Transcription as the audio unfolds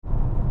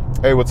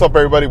Hey, what's up,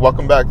 everybody?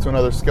 Welcome back to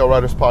another Scale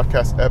Riders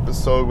podcast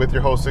episode with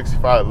your host,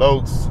 65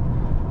 Locs.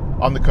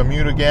 On the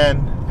commute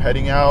again,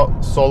 heading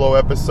out, solo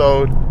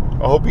episode.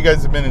 I hope you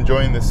guys have been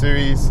enjoying the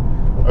series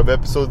of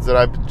episodes that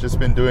I've just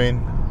been doing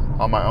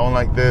on my own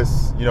like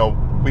this. You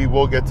know, we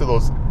will get to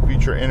those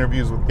future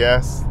interviews with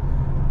guests,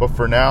 but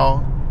for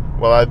now,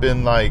 well, I've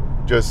been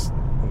just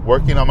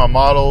working on my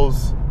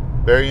models,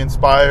 very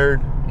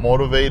inspired,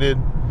 motivated.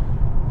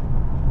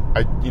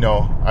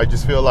 I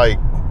just feel like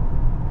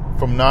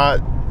from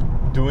not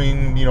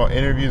doing,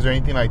 interviews or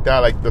anything like that,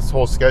 like this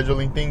whole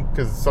scheduling thing,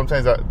 because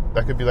sometimes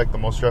that could be like the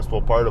most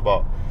stressful part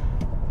about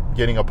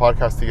getting a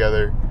podcast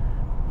together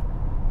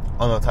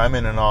on the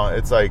timing and all.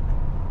 It's like,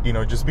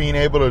 just being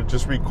able to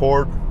just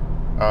record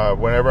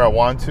whenever I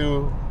want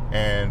to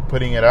and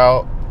putting it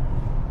out,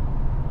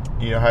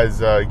 has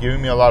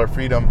given me a lot of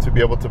freedom to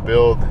be able to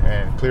build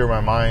and clear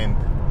my mind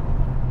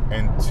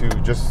and to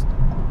just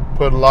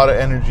put a lot of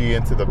energy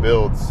into the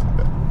builds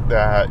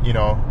that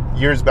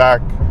years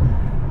back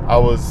I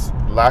was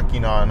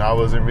lacking on. I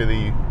wasn't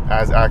really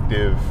as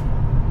active.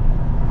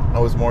 I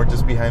was more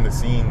just behind the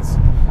scenes,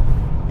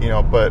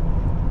 but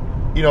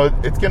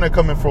it's going to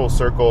come in full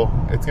circle.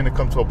 It's going to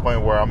come to a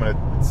point where I'm going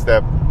to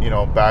step,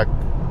 back,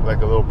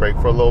 like a little break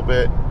for a little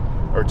bit,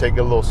 or take it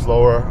a little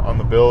slower on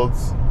the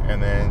builds,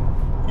 and then,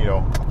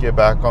 get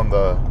back on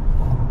the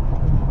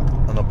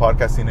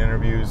podcasting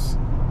interviews.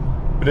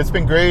 But it's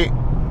been great.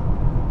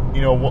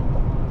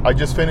 I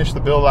just finished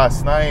the build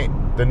last night,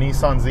 the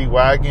Nissan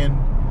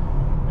Z-Wagon,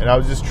 and I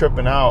was just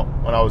tripping out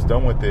when I was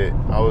done with it.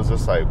 I was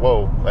just like,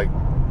 whoa,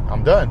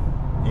 I'm done,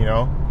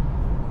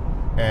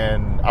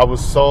 and I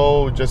was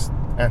so just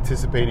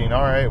anticipating,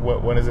 all right,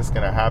 when is this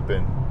going to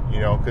happen?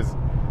 Because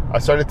I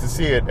started to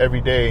see it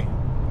every day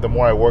the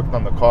more I worked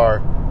on the car,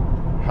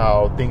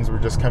 how things were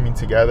just coming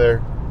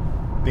together,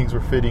 things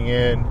were fitting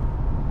in.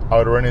 I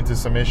would run into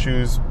some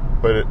issues,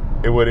 but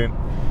it wouldn't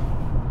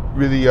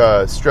really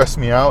stress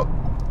me out,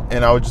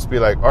 and I would just be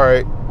like, all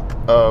right,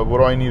 what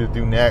do I need to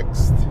do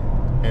next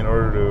in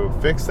order to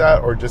fix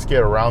that or just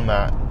get around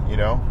that,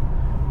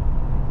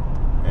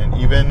 And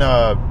even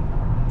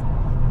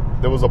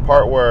there was a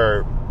part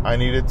where I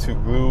needed to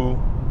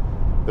glue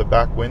the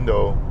back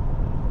window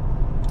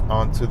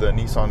onto the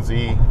Nissan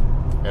Z,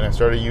 and I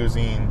started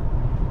using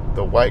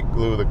the white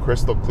glue, the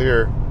crystal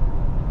clear,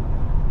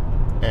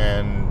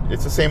 and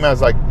it's the same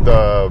as like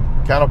the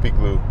canopy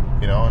glue,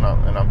 and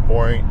I'm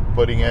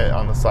putting it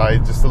on the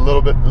side, just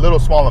little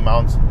small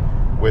amounts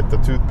with the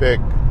toothpick.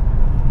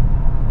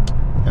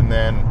 And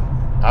then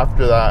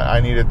after that, I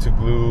needed to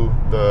glue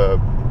the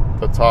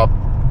top,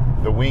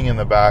 the wing in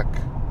the back.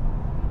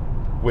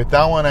 With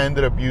that one, I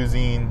ended up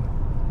using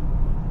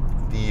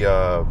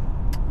the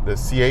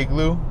CA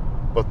glue,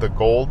 but the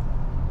gold,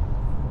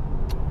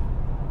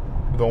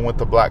 the one with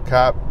the black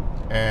cap.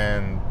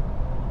 And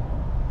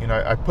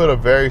I put a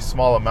very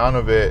small amount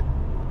of it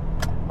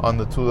on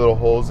the two little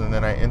holes, and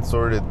then I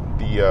inserted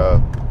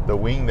the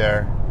wing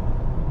there,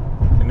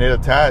 and it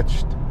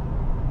attached.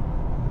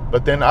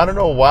 But then I don't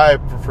know why,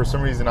 for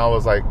some reason I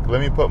was like, let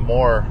me put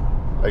more,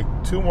 like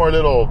two more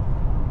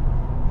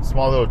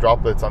small little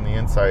droplets on the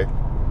inside.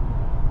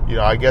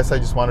 I guess I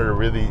just wanted to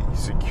really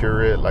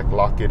secure it, like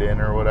lock it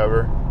in or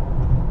whatever.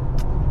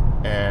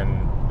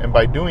 And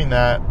by doing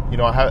that,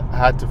 I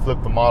had to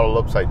flip the model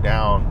upside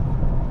down.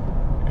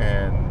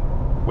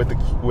 And with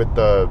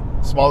the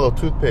small little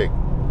toothpick,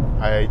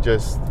 I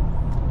just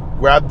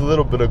grabbed a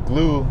little bit of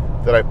glue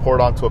that I poured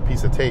onto a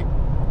piece of tape.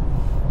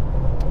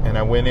 And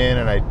I went in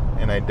and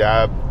I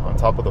dabbed on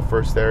top of the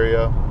first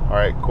area. All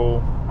right,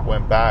 cool.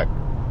 Went back,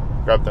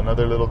 grabbed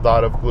another little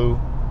dot of glue,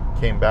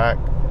 came back,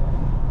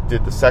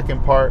 did the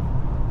second part.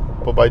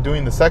 But by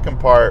doing the second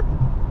part,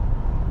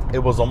 it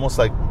was almost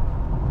like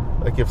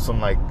if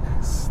some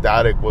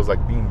static was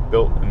being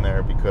built in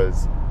there,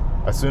 because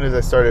as soon as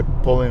I started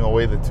pulling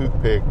away the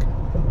toothpick,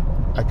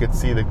 I could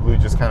see the glue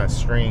just kind of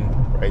string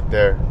right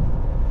there.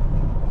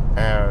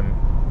 And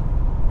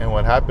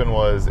what happened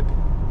was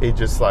it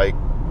just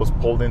was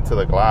pulled into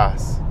the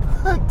glass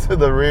to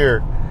the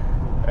rear,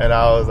 and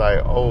I was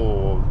like,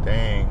 oh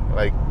dang,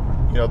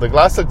 the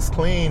glass looks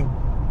clean,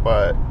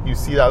 but you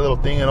see that little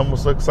thing, it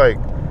almost looks like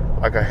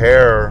a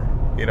hair,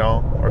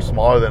 or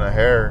smaller than a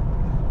hair.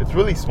 It's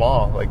really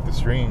small, like the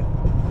string,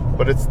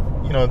 but it's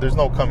there's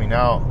no coming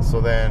out.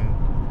 So then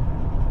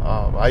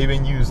I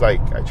even use I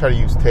try to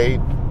use tape,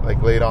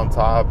 lay it on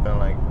top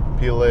and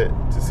peel it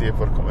to see if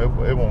it'll come.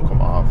 It won't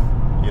come off,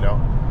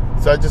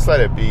 so I just let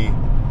it be.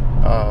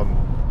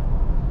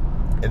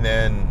 And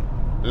then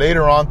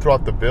later on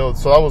throughout the build,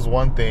 so that was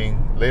one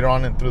thing. Later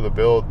on and through the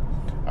build,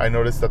 I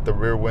noticed that the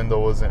rear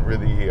window wasn't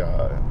really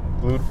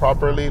glued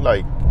properly.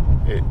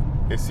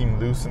 It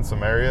seemed loose in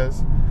some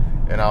areas,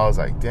 and I was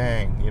like,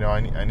 dang, I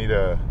need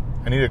to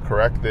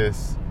correct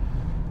this.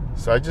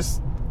 So I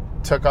just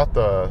took out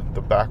the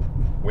back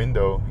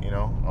window.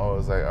 I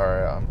was like, all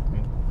right,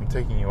 I'm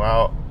taking you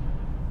out.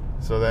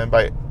 So then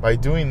by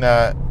doing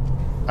that,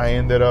 I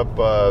ended up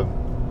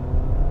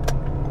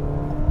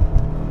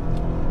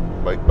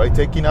by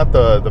taking out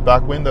the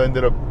back window,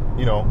 ended up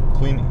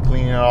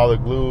cleaning out all the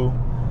glue,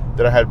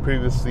 that I had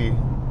previously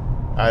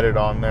added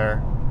on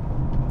there.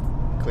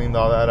 Cleaned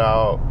all that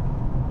out,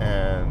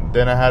 and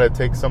then I had to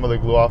take some of the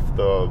glue off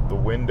the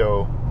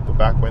window, the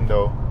back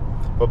window.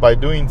 But by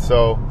doing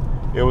so,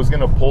 it was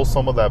gonna pull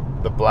some of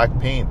the black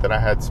paint that I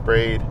had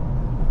sprayed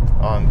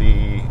on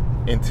the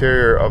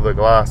interior of the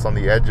glass, on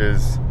the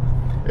edges.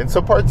 In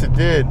some parts it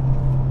did,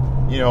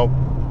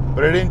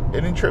 but it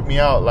didn't trip me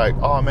out like,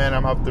 oh man,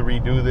 I'm gonna have to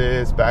redo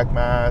this back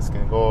mask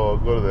and go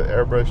to the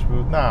airbrush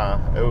booth. Nah,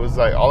 it was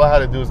like all I had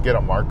to do was get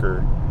a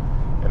marker,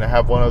 and I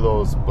have one of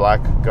those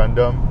black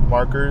Gundam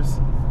markers,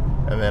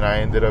 and then I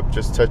ended up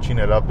just touching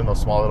it up in a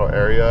small little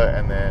area,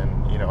 and then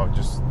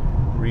just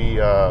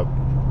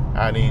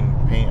adding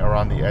paint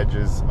around the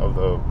edges of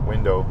the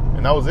window,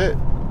 and that was it.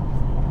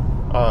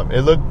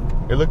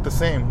 It looked the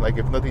same, like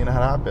if nothing had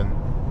happened.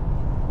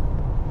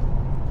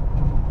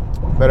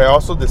 But I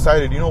also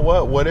decided,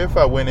 what if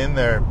I went in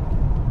there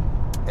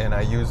and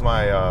I used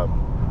my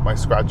my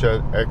Scratch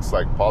X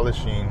like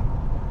polishing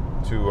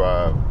to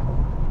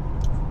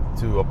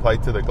apply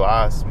to the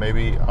glass.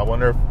 Maybe I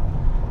wonder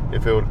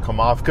if it would come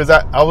off, because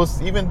I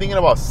was even thinking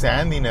about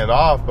sanding it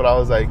off, but I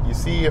was like, you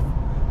see, if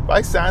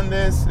I sand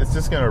this, it's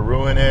just gonna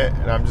ruin it,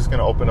 and I'm just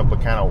gonna open up a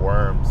can of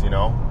worms.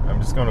 I'm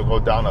just gonna go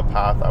down a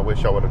path I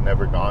wish I would have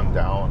never gone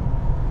down.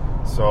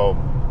 So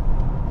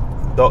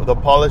the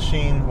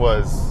polishing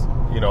was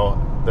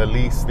the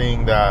least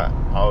thing that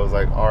I was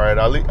like, all right,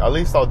 at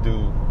least I'll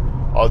do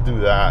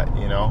that,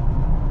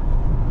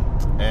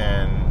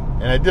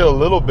 and I did a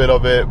little bit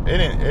of it. It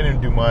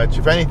didn't do much.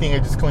 If anything,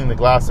 it just cleaned the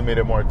glass and made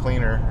it more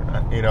cleaner,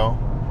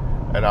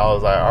 and I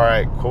was like, all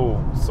right,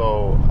 cool.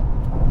 So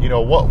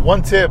what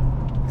one tip,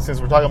 since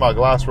we're talking about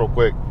glass real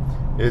quick,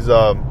 is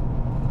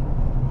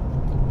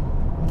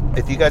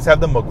if you guys have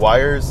the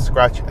Meguiar's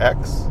Scratch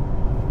X,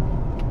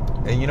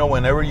 and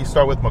whenever you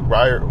start with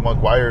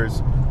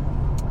Meguiar's,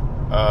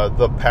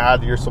 the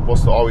pad you're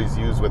supposed to always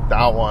use with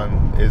that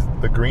one is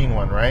the green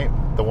one, right?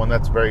 The one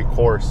that's very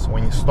coarse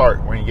when you're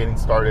getting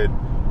started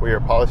with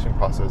your polishing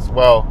process.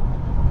 Well,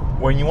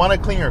 when you want to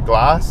clean your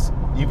glass,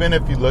 even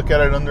if you look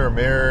at it under a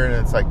mirror and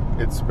it's like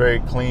it's very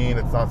clean,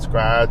 it's not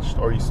scratched,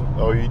 or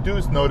you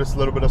do notice a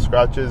little bit of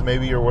scratches,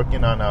 maybe you're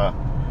working on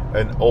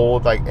an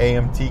old like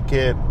AMT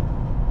kit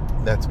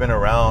that's been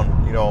around,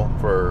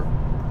 for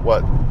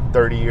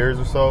 30 years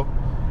or so,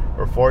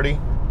 or 40,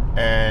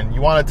 and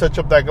you want to touch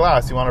up that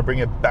glass, you want to bring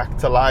it back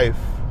to life.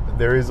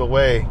 There is a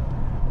way.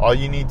 All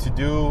you need to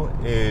do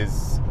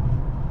is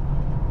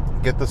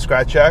get the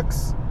Scratch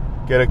X,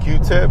 get a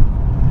Q-tip,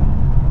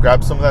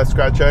 grab some of that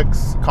Scratch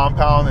X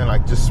compound, and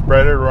like just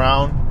spread it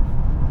around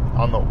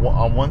on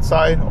one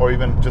side, or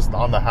even just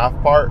on the half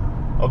part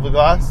of the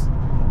glass,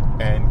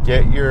 and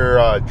get your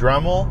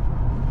Dremel.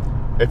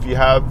 If you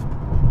have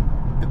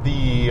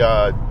the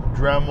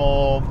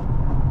Dremel,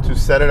 to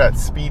set it at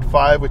speed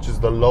 5, which is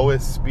the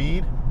lowest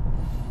speed,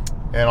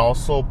 and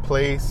also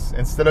place,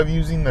 instead of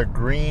using the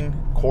green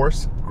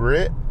coarse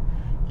grit,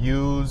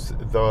 use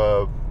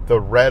the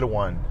red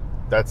one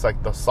that's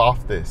like the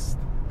softest,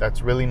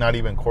 that's really not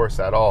even coarse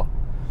at all.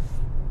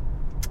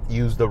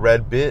 Use the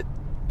red bit,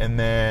 and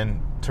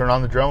then turn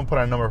on the Dremel, put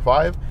on number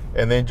 5,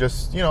 and then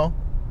just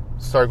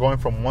start going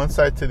from one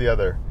side to the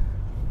other,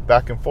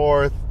 back and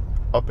forth,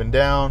 up and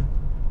down,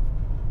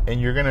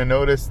 and you're gonna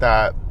notice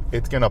that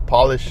it's gonna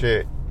polish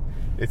it.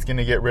 It's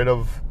gonna get rid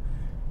of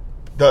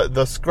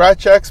the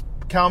Scratch X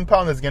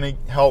compound is gonna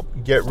help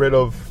get rid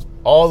of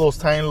all those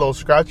tiny little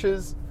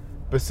scratches.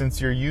 But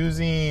since you're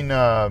using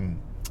the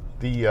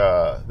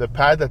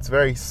pad that's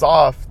very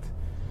soft,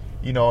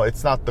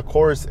 it's not the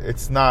coarse,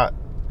 it's not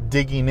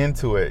digging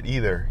into it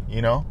either.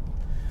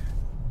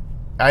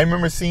 I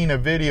remember seeing a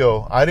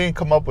video. I didn't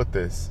come up with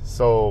this,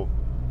 so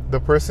the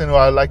person who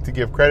I like to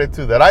give credit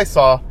to that I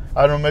saw,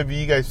 I don't know, maybe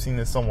you guys seen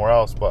this somewhere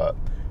else, but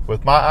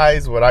with my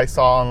eyes, what I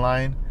saw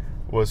online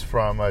was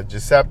from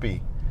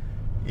Giuseppe.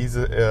 He's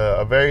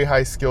a very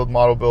high skilled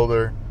model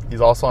builder. He's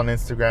also on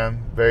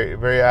Instagram, very,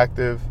 very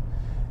active.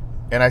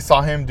 And I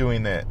saw him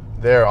doing it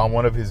there on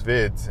one of his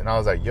vids, and I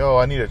was like, yo,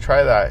 I need to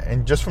try that.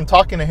 And just from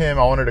talking to him,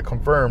 I wanted to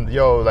confirm,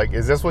 yo, like,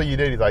 is this what you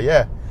did? He's like,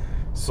 yeah.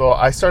 So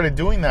I started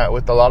doing that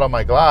with a lot of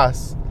my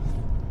glass,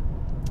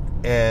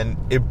 and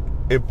it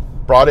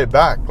brought it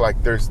back.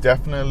 Like, there's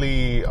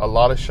definitely a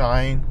lot of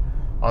shine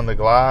on the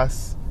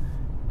glass,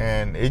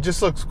 and it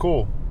just looks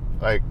cool.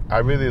 Like, I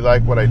really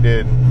like what I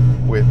did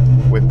with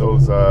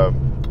those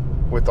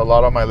with a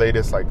lot of my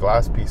latest like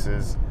glass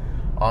pieces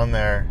on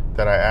there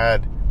that I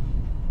add,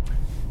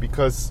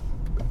 because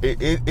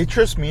it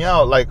trips me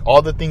out, like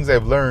all the things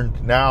I've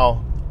learned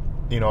now,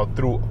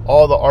 through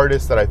all the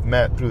artists that I've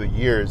met through the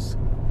years,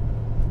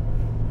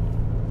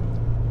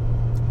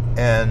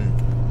 and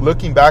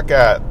looking back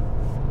at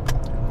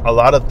a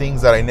lot of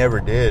things that I never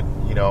did,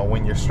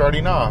 when you're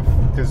starting off,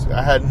 because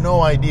I had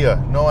no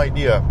idea.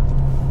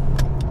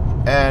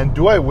 And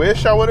do I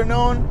wish I would have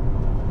known?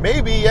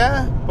 Maybe,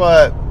 yeah,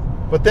 but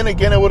then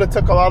again, it would have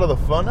took a lot of the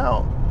fun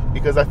out,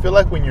 because I feel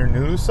like when you're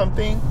new to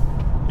something,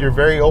 you're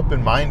very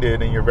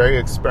open-minded and you're very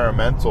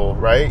experimental,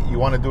 right? You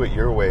want to do it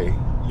your way,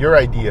 your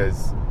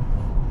ideas.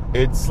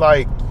 It's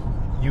like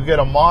you get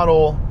a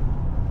model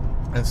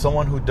and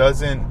someone who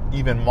doesn't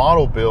even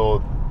model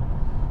build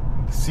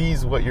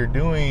sees what you're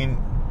doing,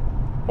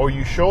 or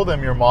you show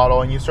them your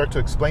model and you start to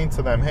explain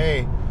to them,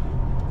 hey,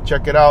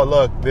 check it out,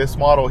 look, this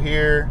model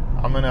here,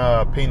 I'm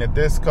gonna paint it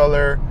this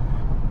color,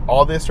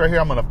 all this right here,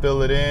 I'm gonna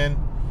fill it in,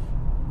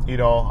 you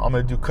know, I'm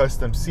gonna do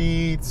custom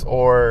seats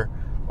or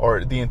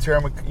the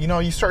interior, you know,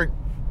 you start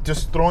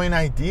just throwing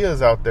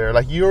ideas out there.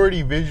 Like, you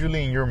already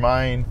visually in your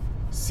mind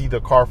see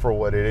the car for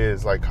what it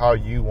is, like how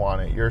you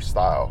want it, your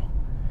style,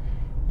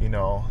 you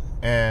know.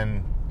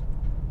 And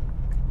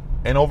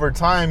over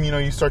time, you know,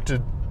 you start to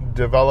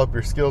develop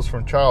your skills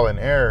from trial and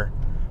error.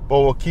 But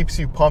what keeps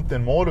you pumped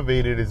and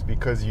motivated is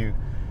because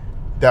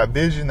that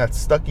vision that's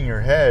stuck in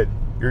your head,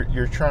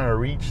 you're trying to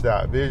reach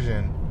that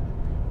vision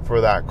for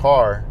that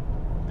car.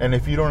 And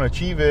if you don't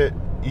achieve it,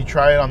 you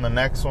try it on the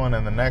next one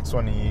and the next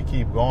one, and you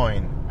keep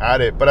going at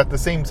it. But at the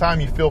same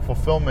time, you feel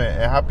fulfillment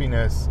and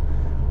happiness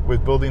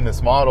with building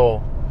this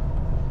model,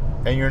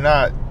 and you're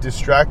not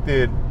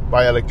distracted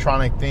by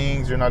electronic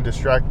things, you're not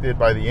distracted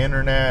by the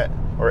internet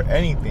or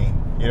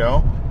anything, you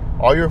know.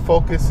 All your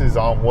focus is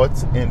on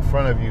what's in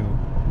front of you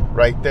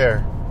right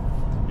there.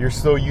 You're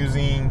still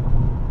using,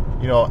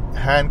 you know,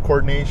 hand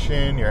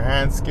coordination, your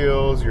hand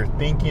skills, you're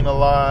thinking a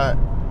lot,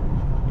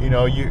 you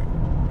know,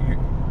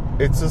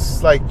 it's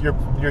just like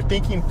you're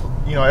thinking,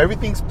 you know,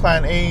 everything's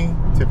plan A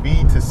to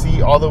B to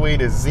C all the way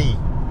to Z,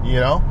 you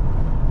know.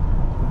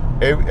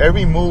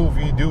 Every move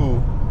you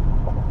do,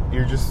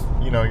 you're just,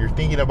 you know, you're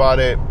thinking about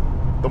it.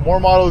 The more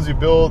models you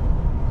build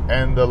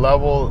and the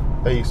level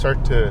that you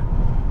start to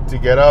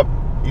get up,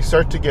 you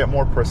start to get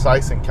more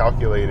precise and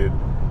calculated.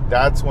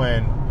 That's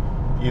when,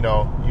 you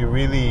know, you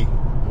really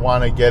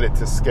want to get it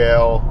to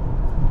scale.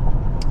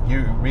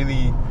 You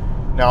really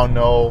now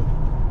know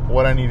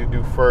what I need to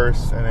do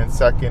first, and then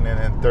second, and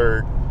then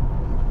third.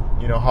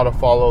 You know, how to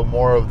follow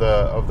more of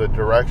the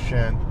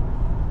direction.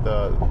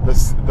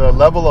 The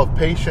level of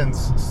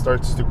patience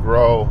starts to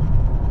grow.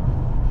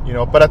 You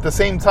know, but at the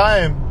same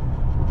time,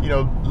 you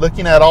know,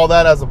 looking at all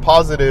that as a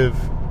positive,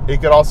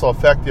 it could also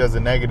affect you as a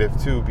negative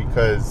too,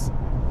 because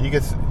you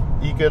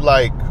could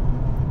like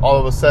all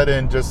of a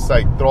sudden just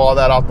like throw all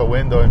that out the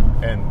window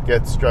and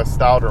get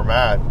stressed out or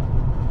mad.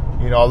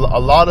 You know, a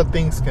lot of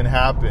things can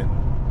happen,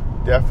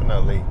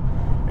 definitely.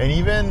 And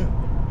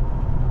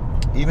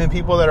even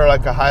people that are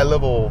like a high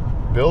level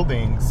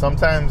building,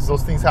 sometimes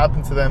those things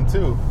happen to them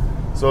too.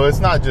 So it's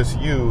not just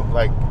you,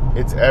 like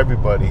it's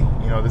everybody.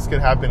 You know, this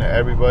could happen to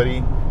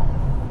everybody.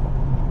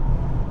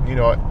 You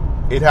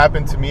know, it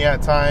happened to me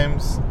at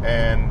times,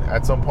 and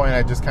at some point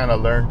I just kind of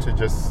learned to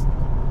just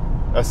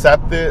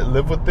accept it,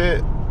 live with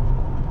it,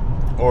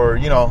 or,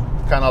 you know,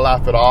 kind of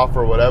laugh it off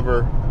or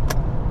whatever.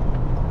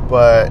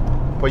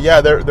 But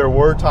yeah, there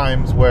were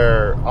times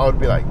where I would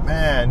be like,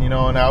 man, you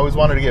know, and I always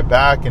wanted to get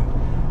back, and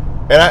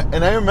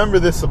I remember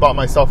this about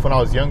myself when I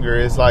was younger,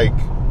 is like,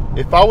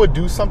 if I would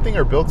do something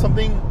or build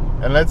something,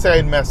 and let's say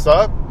I'd mess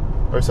up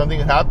or something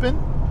had happened,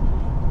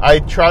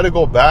 I'd try to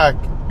go back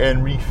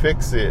and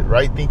refix it,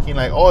 right? Thinking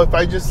like, oh, if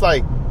I just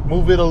like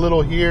move it a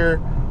little here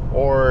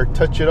or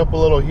touch it up a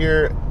little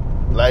here,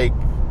 like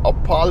I'll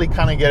probably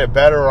kind of get it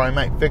better, or I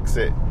might fix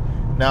it.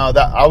 Now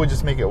that I would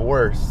just make it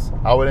worse.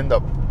 I would end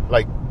up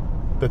like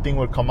the thing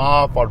would come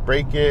off, I'd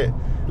break it.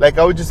 Like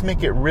I would just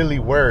make it really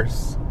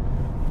worse.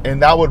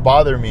 And that would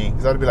bother me,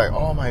 because I'd be like,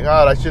 oh my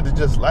God, I should have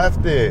just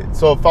left it.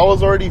 So if I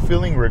was already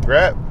feeling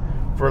regret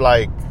for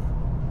like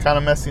kind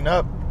of messing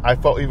up, I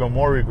felt even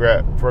more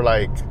regret for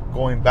like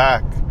going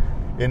back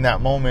in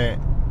that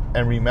moment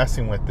and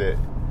remessing with it.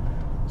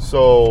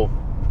 So,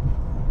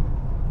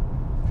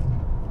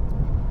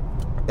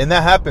 and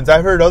that happens.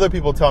 I heard other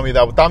people tell me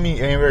that without me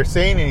ever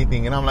saying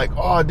anything, and I'm like,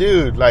 oh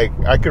dude, like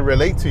I could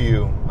relate to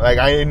you. Like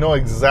I know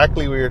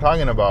exactly what you're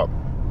talking about.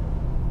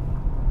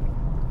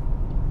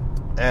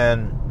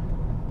 And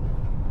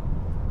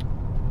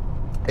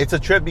it's a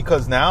trip,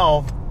 because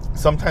now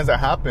sometimes that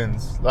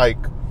happens. Like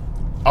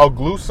I'll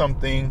glue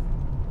something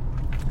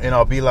and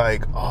I'll be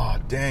like, oh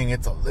dang,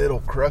 it's a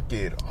little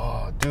crooked.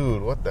 Oh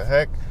dude, what the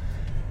heck?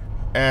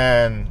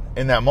 And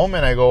in that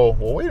moment I go,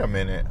 well, wait a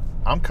minute.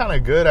 I'm kind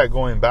of good at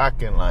going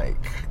back and like,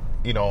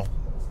 you know,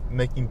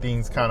 making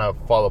things kind of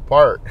fall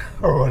apart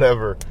or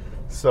whatever.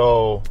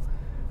 So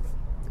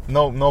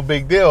no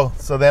big deal.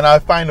 So then I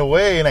find a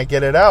way and I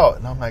get it out,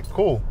 and I'm like,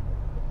 cool.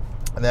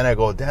 And then I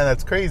go, damn,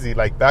 that's crazy.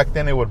 Like back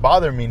then it would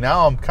bother me.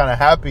 Now I'm kind of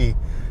happy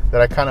that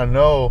I kind of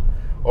know,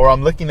 or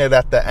I'm looking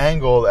at the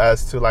angle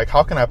as to like,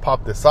 how can I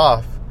pop this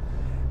off?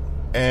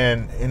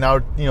 And now,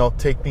 you know,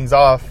 take things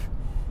off,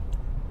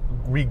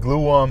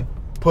 re-glue them,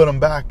 put them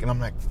back, and I'm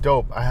like,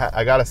 dope,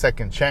 I got a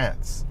second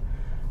chance.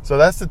 So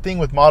that's the thing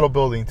with model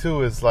building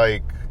too, is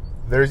like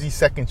there's these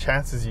second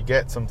chances you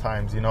get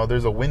sometimes. You know,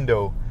 there's a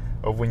window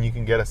of when you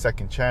can get a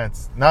second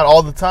chance. Not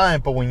all the time,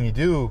 but when you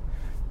do,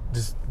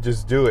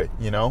 just do it,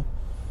 you know.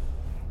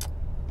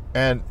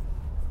 And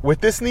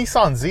with this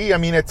Nissan Z, I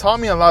mean, it taught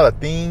me a lot of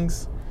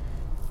things.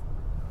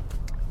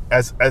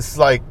 As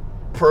like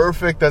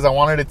perfect as I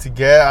wanted it to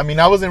get. I mean,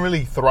 I wasn't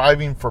really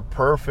thriving for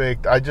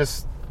perfect. I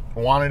just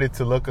wanted it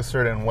to look a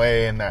certain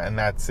way, and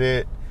that's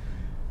it,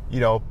 you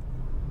know.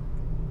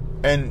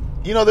 And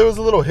you know, there was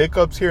a little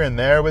hiccups here and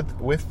there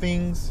with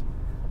things,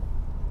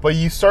 but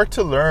you start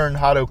to learn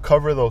how to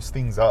cover those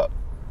things up,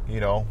 you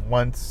know,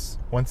 once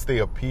they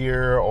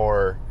appear.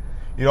 Or,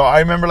 you know, I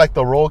remember like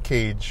the roll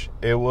cage,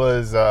 it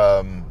was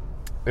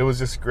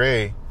just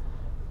gray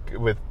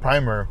with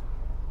primer.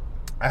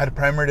 I had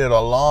primered it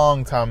a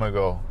long time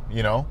ago,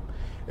 you know.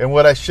 And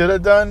what I should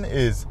have done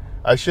is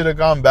I should have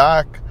gone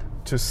back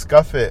to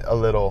scuff it a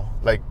little,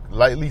 like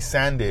lightly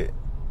sand it,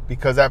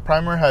 because that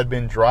primer had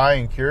been dry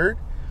and cured,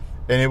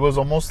 and it was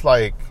almost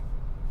like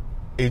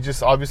it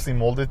just obviously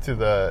molded to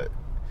the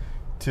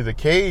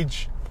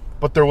cage,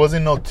 but there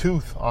wasn't no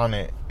tooth on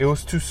it. It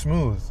was too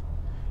smooth.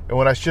 And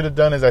what I should have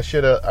done is I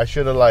should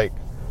have like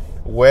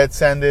wet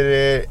sanded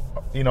it,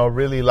 you know,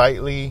 really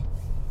lightly,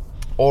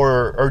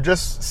 or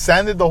just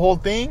sanded the whole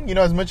thing, you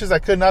know, as much as I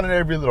could, not in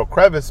every little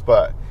crevice,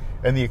 but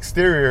in the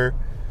exterior,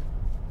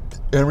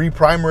 and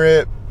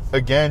reprimer it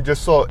again,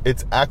 just so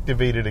it's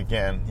activated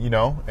again, you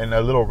know, and a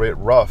little bit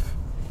rough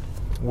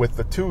with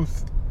the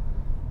tooth.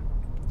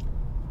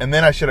 And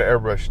then I should have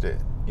airbrushed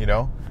it, you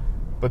know.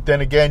 But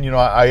then again, you know,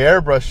 I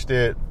airbrushed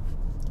it,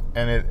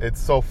 and it's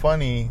so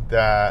funny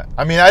that,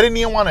 I mean, I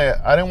didn't want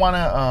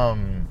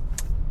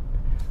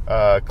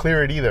to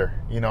clear it either,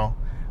 you know.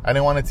 I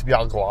didn't want it to be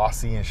all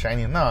glossy and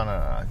shiny.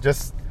 No.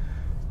 Just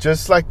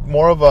like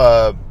more of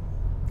a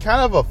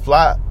kind of a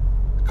flat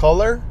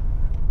color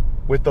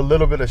with a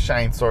little bit of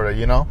shine, sort of,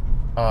 you know.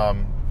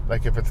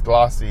 Like if it's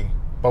glossy,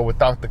 but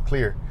without the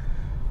clear.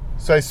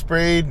 So I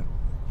sprayed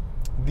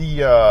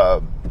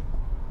the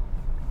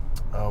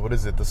what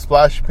is it? The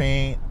splash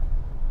paint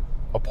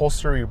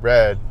upholstery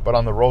red, but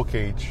on the roll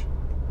cage.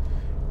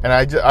 And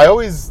I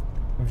always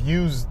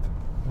used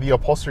the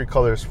upholstery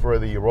colors for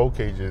the roll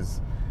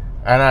cages,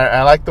 and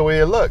I like the way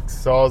it looks.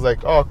 So I was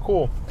like, oh,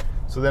 cool.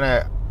 So then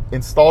I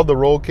installed the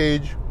roll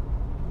cage,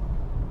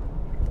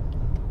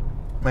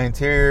 my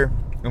interior,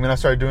 and then I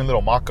started doing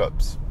little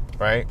mock-ups,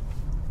 right?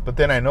 But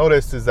then I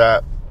noticed is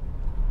that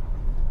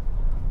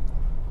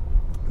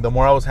the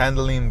more I was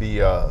handling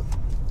the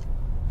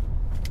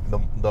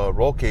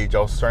roll cage,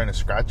 I was starting to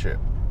scratch it,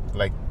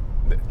 like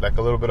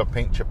a little bit of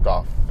paint chipped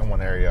off in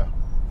one area.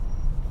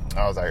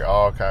 I was like,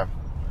 oh, okay.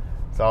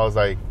 So I was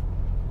like,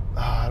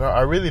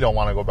 I really don't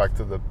want to go back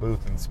to the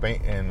booth and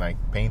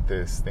paint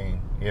this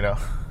thing, you know.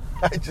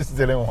 I just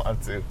didn't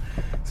want to.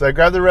 So I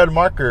grabbed the red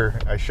marker,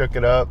 I shook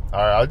it up. All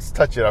right, I'll just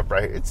touch it up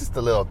right here. It's just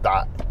a little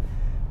dot.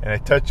 And I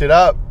touch it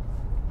up.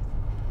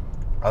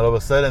 All of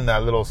a sudden,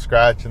 that little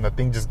scratch and the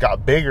thing just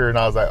got bigger, and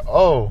I was like,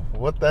 oh,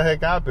 what the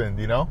heck happened,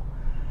 you know?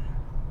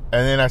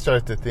 And then I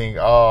started to think,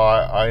 oh,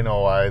 I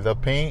know why. The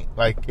paint,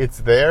 like,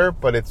 it's there,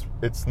 but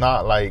it's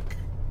not like,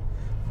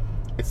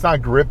 it's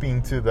not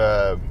gripping to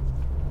the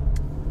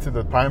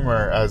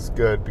primer as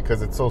good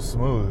because it's so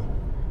smooth.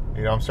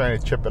 You know, I'm starting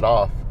to chip it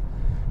off.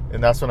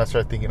 And that's when I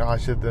started thinking, oh, I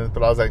should do this.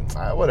 But I was like,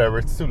 whatever,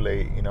 it's too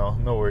late, you know,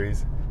 no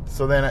worries.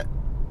 So then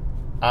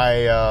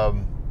I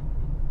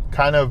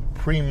kind of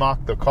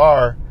pre-mocked the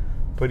car,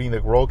 putting the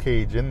roll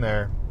cage in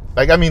there.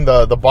 Like, I mean,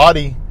 the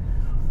body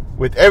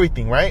with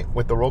everything, right?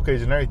 With the roll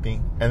cage and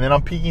everything. And then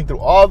I'm peeking through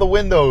all the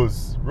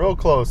windows real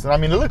close. And I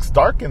mean, it looks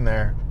dark in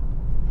there.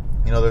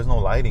 You know, there's no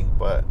lighting.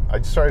 But I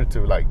just started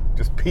to, like,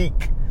 just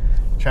peek,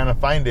 trying to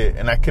find it.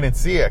 And I couldn't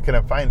see it. I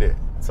couldn't find it.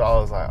 So I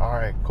was like, all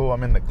right, cool,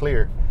 I'm in the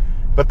clear.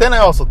 But then I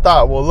also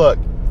thought, well, look,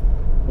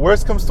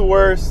 worst comes to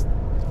worst,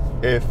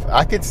 if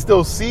I could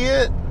still see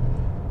it,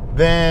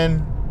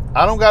 then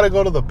I don't got to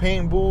go to the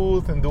paint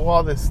booth and do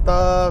all this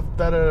stuff,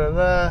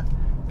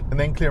 and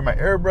then clear my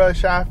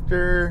airbrush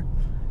after,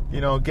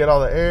 you know, get all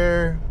the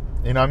air.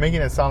 You know, I'm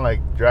making it sound like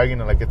dragging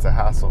it like it's a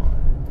hassle.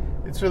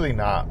 It's really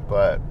not.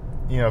 But,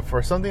 you know,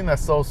 for something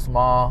that's so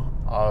small,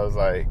 I was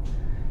like,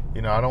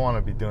 you know, I don't want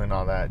to be doing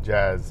all that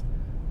jazz.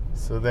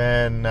 So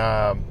then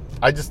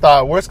I just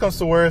thought, worst comes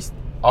to worst,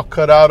 I'll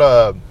cut out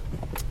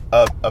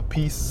a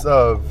piece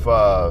of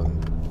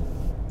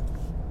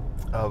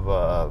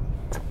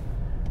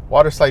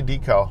water slide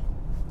decal,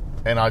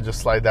 and I'll just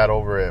slide that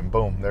over it, and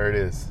boom, there it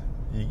is.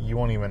 You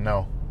won't even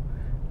know.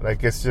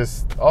 Like, it's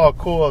just, oh,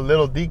 cool, a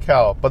little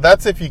decal. But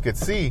that's if you could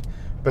see.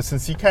 But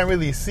since you can't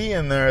really see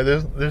in there,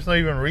 there's no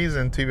even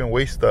reason to even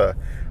waste the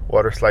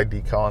water slide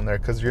decal in there,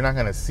 because you're not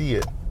going to see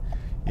it,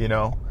 you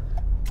know.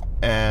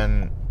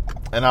 And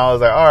I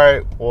was like, all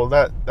right, well,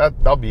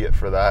 that'll be it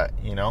for that,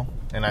 you know.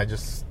 And I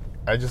just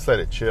let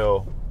it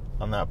chill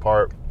on that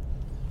part.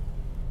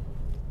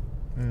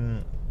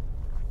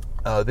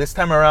 This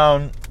time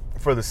around,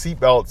 for the seat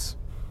belts,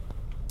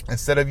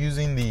 instead of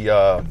using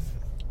the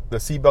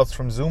seat belts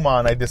from Zoom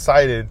On, I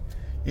decided,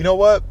 you know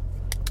what?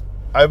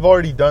 I've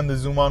already done the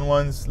Zoom On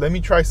ones. Let me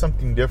try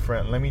something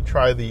different. Let me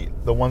try the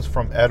ones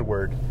from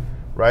Edward,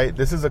 right?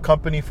 This is a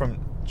company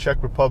from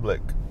Czech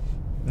Republic.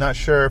 Not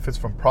sure if it's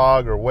from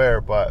Prague or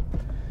where, but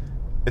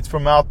it's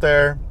from out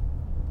there.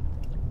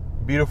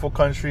 Beautiful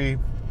country.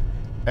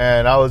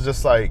 And I was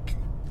just like,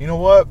 you know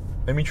what?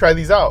 Let me try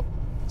these out.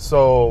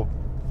 So,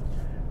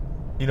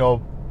 you know,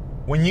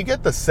 when you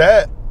get the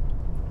set,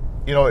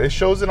 it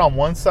shows it on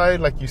one side,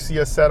 like you see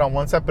a set on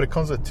one side, but it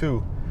comes with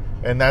two,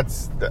 and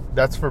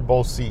that's for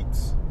both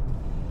seats.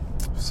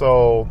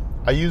 So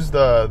I use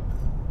the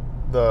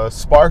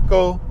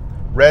Sparco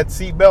red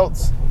seat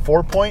belts,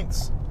 4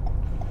 points,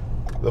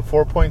 the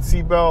 4-point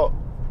seat belt,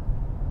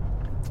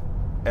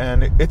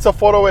 and it's a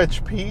photo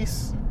etch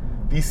piece.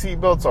 These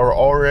seat belts are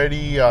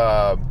already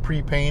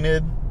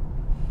pre-painted,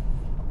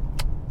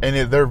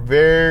 and they're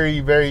very,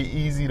 very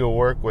easy to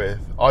work with.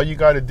 All you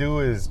got to do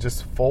is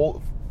just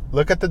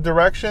look at the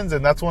directions,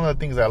 and that's one of the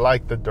things I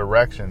like, the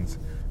directions.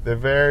 They're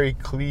very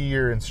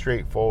clear and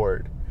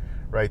straightforward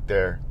right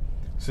there.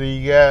 So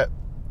you get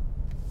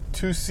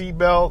 2 seat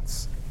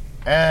belts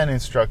and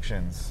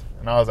instructions.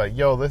 And I was like,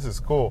 yo, this is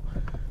cool.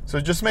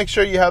 So just make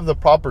sure you have the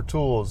proper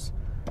tools.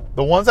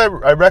 The ones I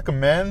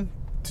recommend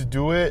to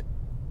do it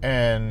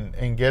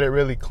and get it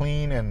really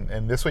clean,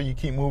 and this way you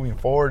keep moving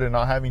forward and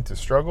not having to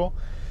struggle,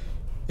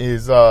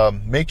 is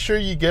make sure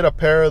you get a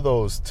pair of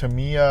those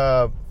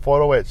Tamiya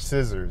photo etch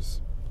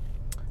scissors.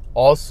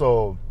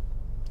 Also,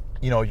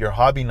 your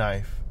hobby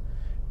knife.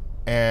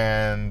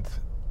 And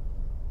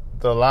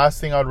the last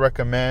thing I'd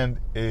recommend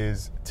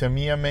is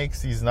Tamiya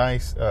makes these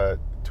nice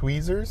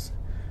tweezers,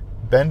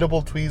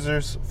 bendable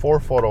tweezers for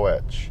photo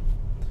etch.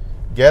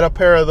 Get a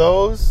pair of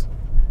those.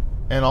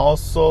 And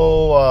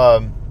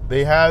also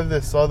they have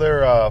this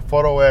other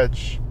photo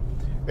etch.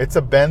 It's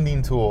a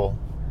bending tool,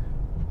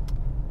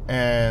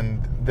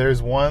 and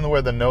there's one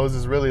where the nose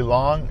is really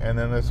long, and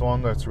then there's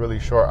one that's really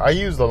short. I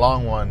use the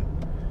long one.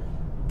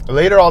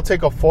 Later I'll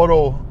take a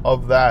photo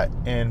of that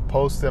and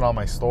post it on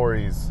my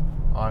stories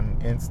on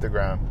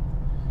Instagram.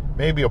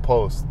 Maybe a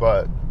post,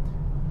 but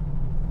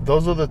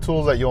those are the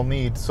tools that you'll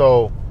need.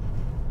 So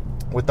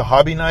with the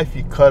hobby knife,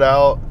 you cut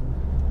out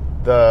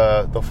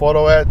the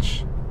photo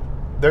etch.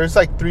 There's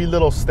like 3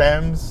 little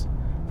stems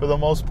for the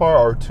most part,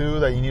 or 2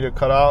 that you need to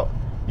cut out.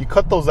 You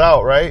cut those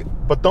out, right?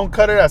 But don't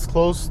cut it as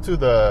close to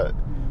the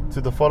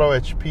photo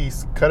etch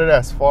piece. Cut it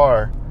as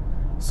far.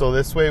 So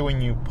this way,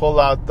 when you pull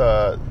out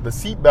the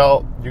seat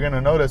belt, you're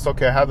gonna notice,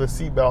 okay, I have the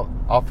seat belt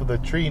off of the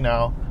tree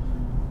now,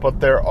 but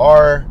there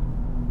are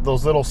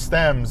those little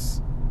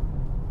stems,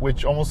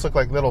 which almost look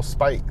like little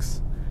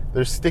spikes.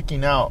 They're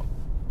sticking out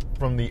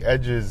from the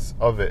edges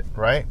of it,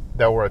 right?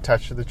 That were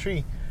attached to the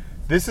tree.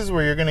 This is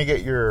where you're gonna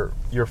get your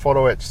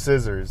photo etch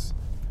scissors.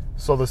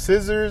 So the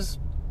scissors,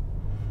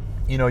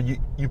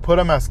 you put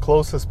them as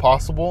close as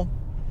possible,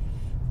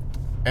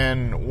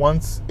 and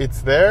once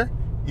it's there,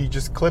 you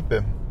just clip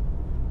them.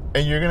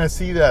 And you're going to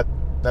see that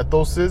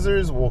those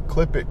scissors will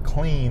clip it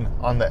clean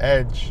on the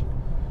edge,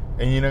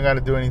 and you don't got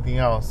to do anything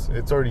else.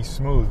 It's already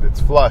smooth. It's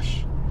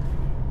flush.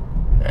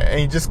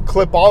 And you just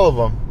clip all of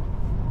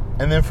them.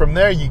 And then from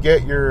there, you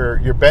get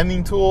your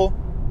bending tool,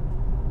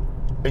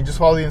 and just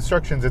follow the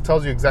instructions. It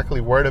tells you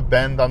exactly where to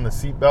bend on the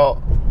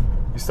seatbelt.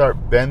 You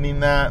start bending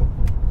that,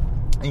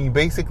 and you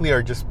basically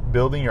are just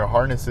building your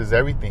harnesses,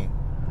 everything.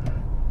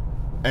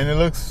 And it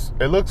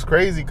looks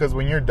crazy, because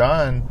when you're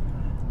done,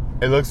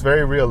 it looks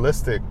very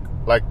realistic.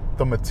 Like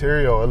the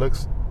material, it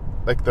looks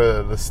like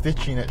the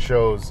stitching it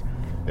shows.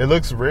 It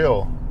looks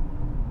real.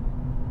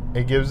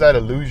 It gives that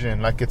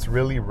illusion like it's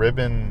really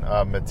ribbon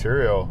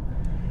material.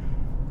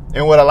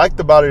 And what I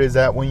liked about it is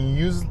that when you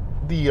use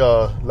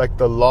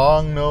the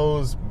long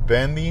nose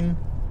bending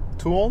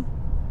tool,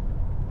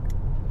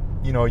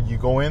 you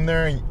go in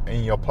there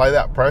and you apply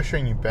that pressure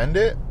and you bend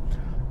it,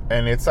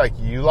 and it's like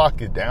you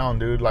lock it down,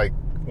 dude. Like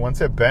once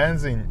it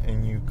bends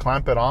and you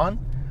clamp it on,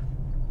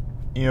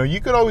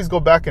 you could always go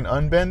back and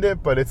unbend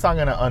it, but it's not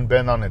going to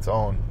unbend on its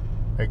own.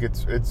 Like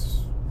it's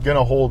going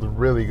to hold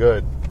really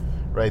good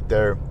right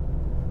there.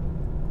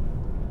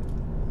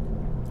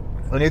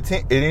 And it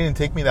didn't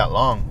take me that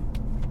long.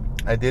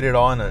 I did it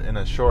all in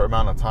a short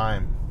amount of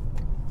time.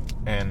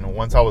 And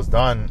once I was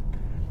done,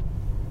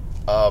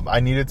 I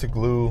needed to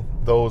glue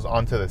those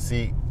onto the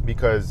seat,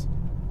 because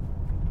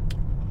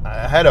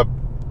I had to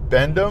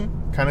bend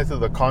them kind of to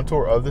the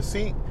contour of the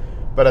seat,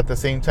 but at the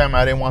same time,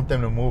 I didn't want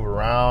them to move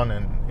around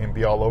and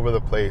be all over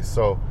the place.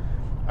 So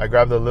I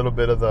grabbed a little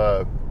bit of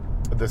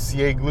the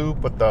CA glue,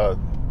 but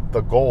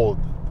the gold,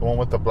 the one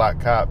with the black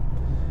cap,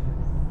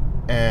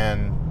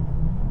 and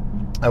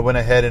I went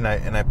ahead and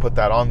I put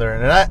that on there.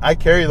 And I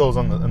carry those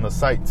on the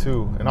site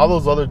too, and all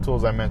those other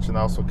tools I mentioned,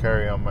 I also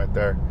carry them right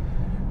there.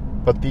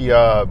 But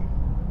the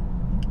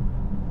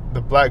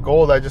black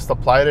gold, I just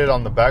applied it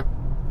on the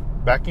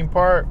backing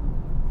part.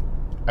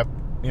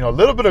 A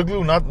little bit of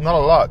glue, not a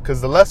lot, because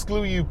the less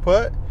glue you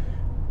put,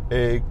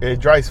 it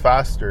dries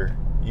faster,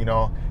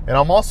 And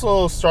I'm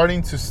also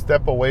starting to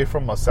step away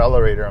from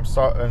accelerator. I'm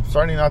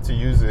starting not to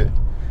use it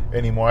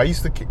anymore. I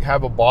used to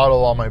have a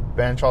bottle on my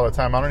bench all the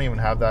time. I don't even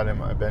have that in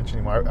my bench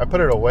anymore. I put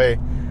it away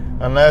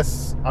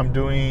unless I'm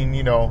doing,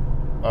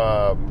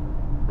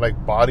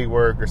 like body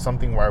work or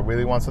something where I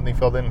really want something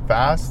filled in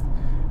fast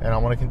and I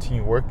want to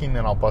continue working,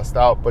 and I'll bust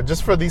out. But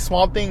just for these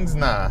small things,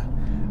 nah,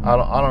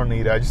 I don't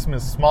need it. I just need a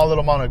small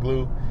little amount of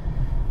glue.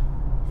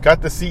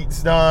 Got the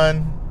seats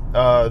done.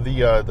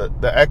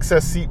 The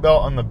excess seat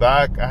belt on the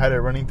back, I had it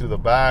running through the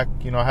back.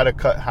 I had to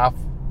cut half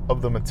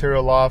of the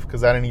material off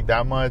because I didn't need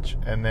that much.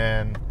 And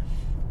then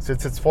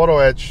since it's photo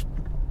etch,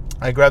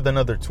 I grabbed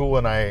another tool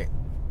and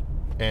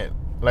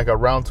like a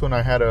round tool, and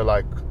I had to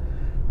like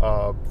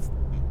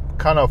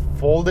kind of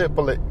fold it,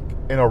 but like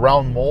in a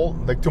round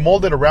mold, like to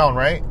mold it around,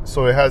 right?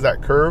 So it has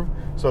that curve.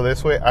 So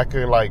this way I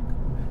could like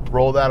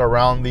roll that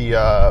around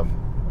the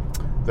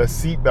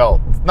seat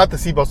belt, not the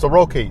seat belt, the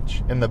roll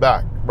cage in the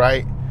back,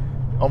 right?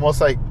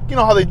 Almost like, you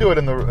know how they do it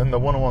in the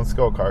 101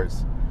 scale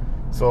cars.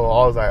 So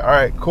I was like, all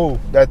right, cool,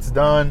 that's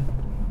done.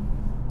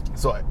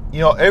 So, you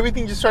know,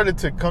 everything just started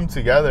to come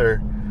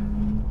together.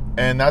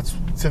 And that's,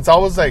 since I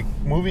was like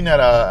moving at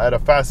a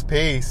fast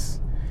pace,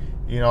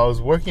 you know, I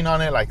was working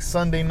on it like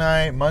Sunday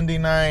night, Monday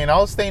night, and I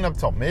was staying up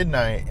till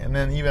midnight. And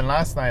then even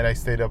last night I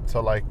stayed up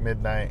till like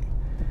midnight.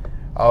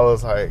 I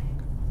was like,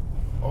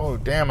 oh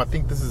damn, I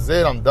think this is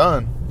it, I'm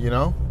done, you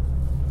know?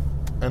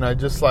 And I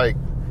just like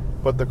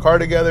put the car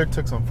together,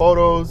 took some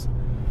photos,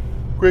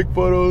 quick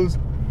photos,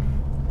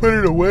 put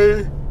it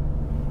away.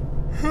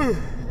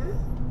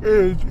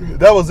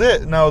 That was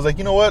it. And I was like,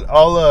 you know what?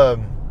 I'll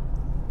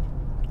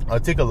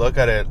take a look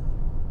at it,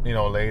 you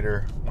know,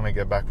 later when I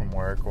get back from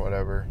work or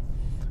whatever.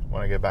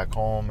 When I get back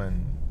home,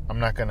 and I'm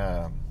not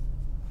gonna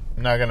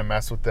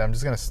mess with it. I'm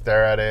just gonna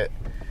stare at it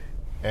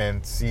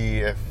and see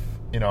if,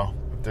 you know,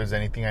 if there's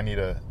anything I need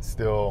to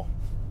still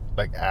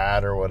like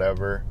add or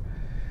whatever.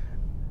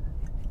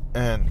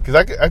 And because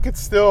I could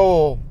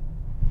still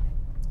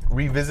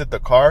revisit the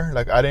car.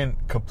 Like, I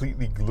didn't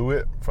completely glue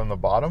it from the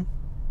bottom.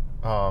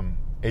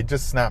 It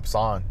just snaps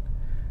on.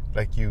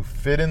 Like, you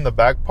fit in the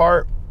back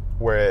part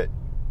where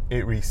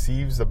it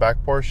receives the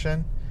back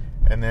portion,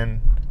 and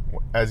then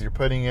as you're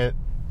putting it,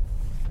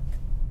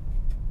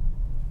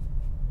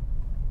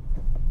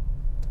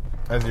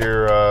 let me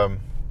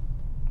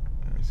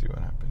see what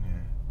happened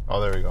here.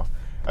 Oh, there we go.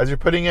 As you're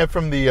putting it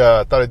from the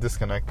I thought I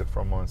disconnected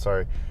for a moment,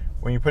 sorry.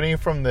 When you're putting it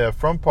from the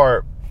front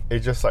part, it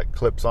just like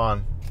clips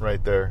on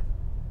right there.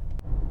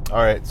 All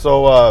right,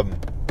 so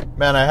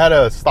man, I had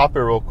to stop it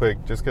real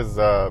quick just because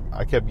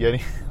I kept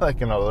getting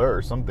like an alert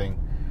or something.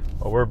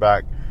 But we're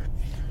back.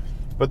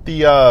 But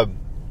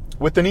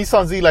with the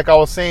Nissan Z, like I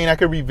was saying, I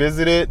could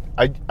revisit it.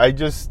 I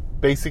just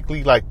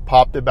basically like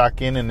popped it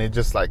back in, and it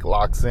just like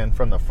locks in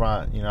from the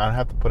front. You know, I don't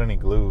have to put any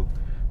glue,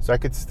 so I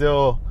could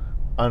still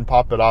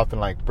unpop it off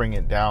and like bring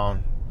it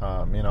down,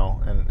 you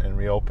know, and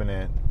reopen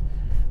it.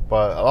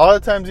 But a lot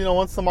of times, you know,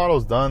 once the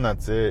model's done,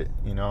 that's it.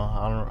 You know,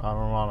 I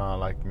don't want to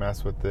like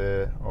mess with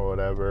it or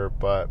whatever.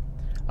 But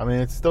I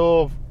mean, it's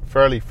still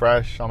fairly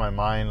fresh on my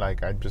mind.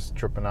 Like, I'm just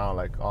tripping out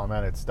like, oh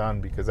man, it's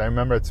done, because I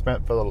remember it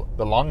spent for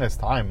the longest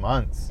time,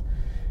 months,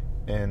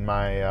 in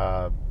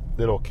my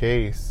little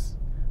case,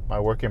 my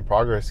work in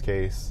progress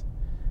case.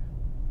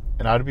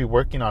 And I'd be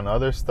working on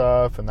other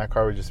stuff, and that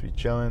car would just be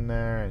chilling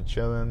there and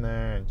chilling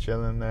there and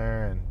chilling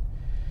there, and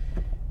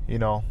you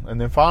know,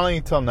 and then finally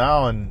till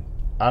now. And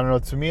I don't know,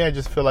 to me, I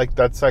just feel like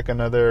that's like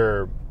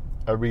a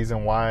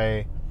reason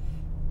why,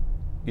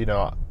 you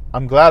know,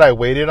 I'm glad I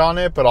waited on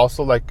it, but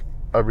also like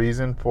a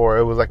reason for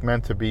it was like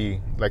meant to be,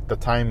 like the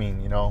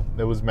timing, you know,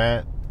 it was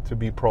meant to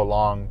be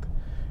prolonged.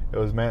 It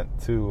was meant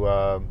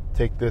to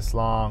take this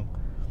long,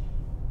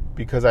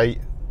 because I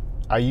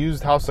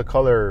used House of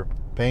Color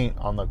paint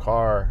on the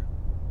car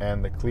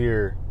and the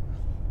clear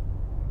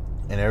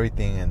and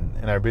everything,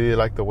 and I really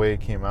liked the way it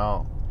came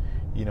out.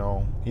 You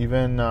know,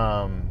 even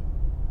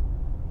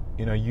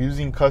you know,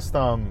 using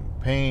custom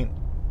paint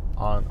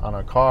on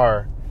a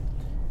car,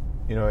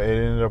 you know, it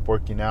ended up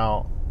working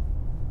out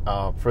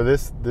for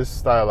this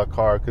style of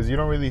car, because you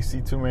don't really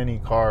see too many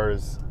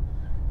cars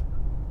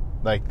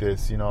like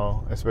this, you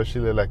know,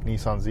 especially like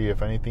Nissan Z.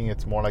 If anything,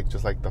 it's more like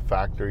just like the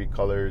factory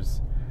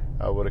colors,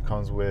 what it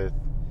comes with,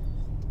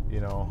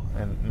 you know,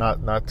 and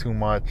not too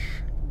much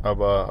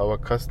of a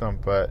custom.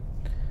 But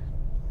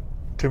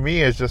to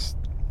me, it's just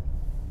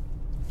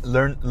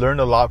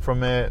learned a lot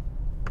from it.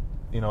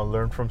 You know,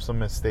 learn from some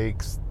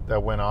mistakes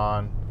that went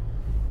on.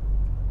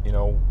 You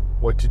know,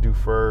 what to do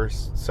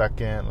first,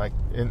 second, like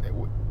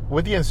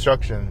with the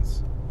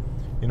instructions.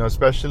 You know,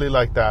 especially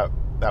like that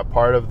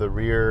part of the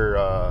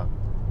rear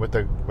with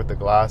the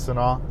glass and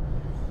all.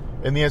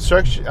 In the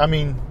instruction, I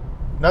mean,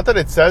 not that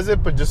it says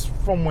it, but just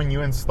from when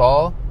you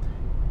install,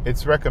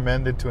 it's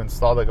recommended to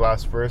install the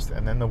glass first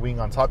and then the wing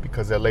on top,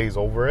 because it lays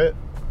over it.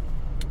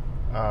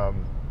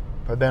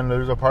 But then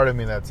there's a part of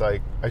me that's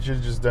like, I should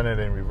have just done it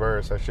in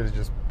reverse. I should have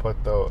just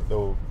put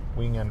the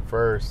wing in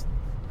first,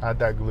 had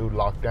that glue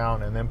locked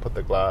down, and then put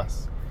the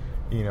glass,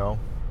 you know.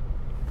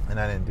 And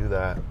I didn't do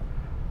that.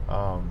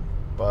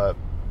 But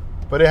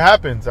it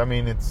happens. I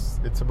mean,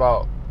 it's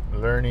about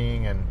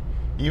learning. And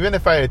even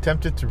if I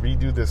attempted to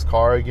redo this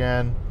car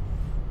again,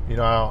 you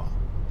know,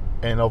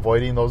 and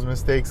avoiding those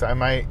mistakes, I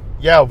might,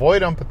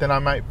 avoid them, but then I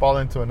might fall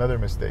into another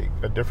mistake,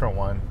 a different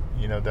one,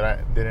 you know,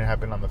 that didn't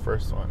happen on the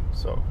first one.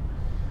 So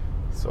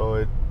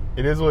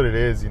it is what it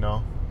is, you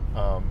know.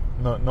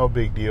 No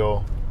big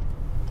deal.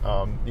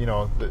 You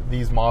know,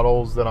 these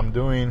models that I'm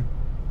doing,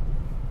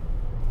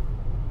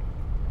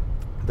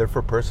 they're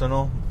for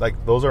personal.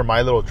 Like, those are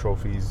my little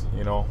trophies,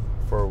 you know,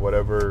 for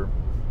whatever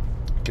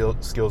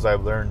skills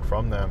I've learned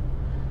from them,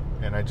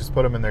 and I just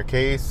put them in their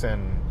case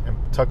and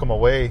tuck them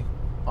away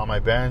on my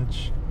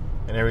bench.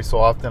 And every so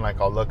often, like,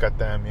 I'll look at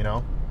them,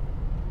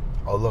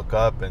 I'll look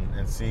up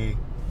and see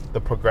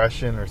the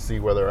progression or see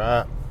where they're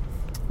at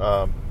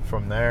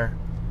from there,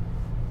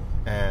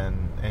 and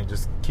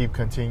just keep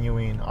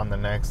continuing on the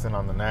next and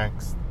on the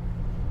next.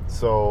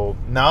 So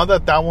now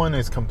that one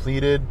is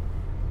completed,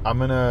 I'm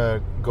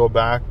gonna go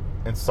back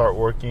and start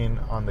working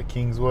on the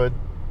Kingswood,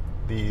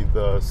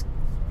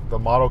 the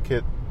model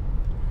kit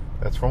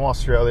that's from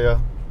Australia,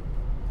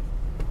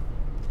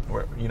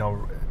 where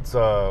it's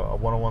a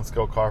 101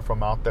 scale car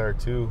from out there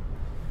too.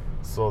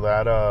 So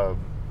that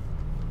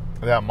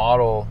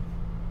model,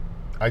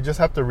 I just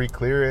have to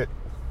re-clear it,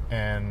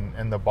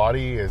 and the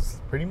body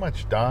is pretty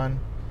much done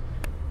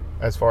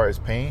as far as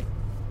paint,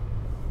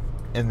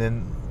 and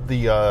then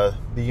the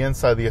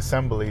inside, the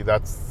assembly,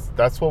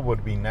 that's what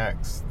would be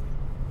next,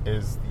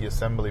 is the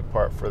assembly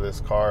part for this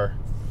car.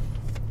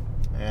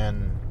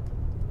 And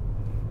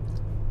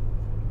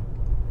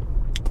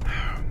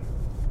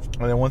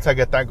then once I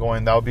get that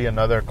going, that'll be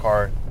another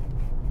car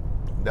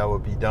that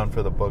would be done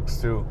for the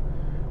books too.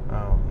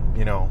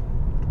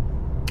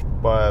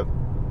 But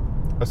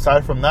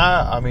aside from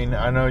that, I mean,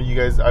 I know you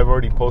guys, I've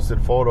already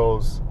posted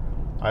photos.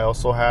 I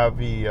also have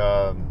the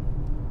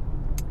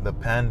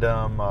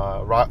Pandem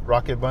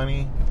Rocket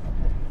Bunny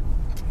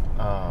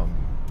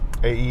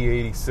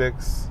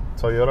AE86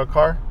 Toyota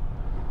car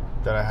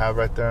that I have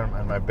right there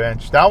on my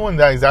bench. That one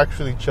that is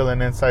actually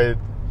chilling inside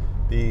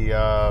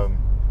the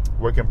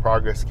work in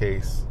progress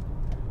case.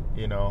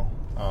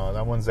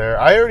 That one's there.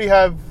 I already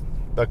have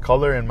the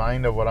color in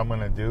mind of what I'm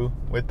gonna do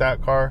with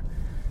that car.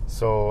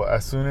 So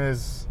as soon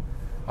as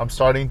I'm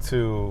starting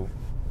to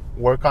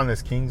work on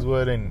this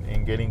Kingswood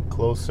and getting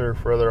closer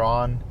further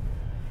on,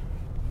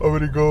 I'm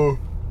gonna go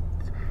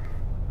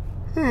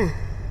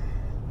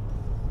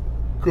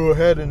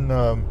ahead and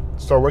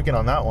start working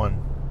on that one.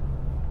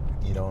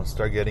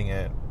 Start getting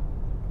it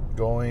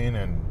going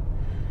and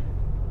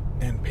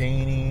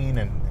painting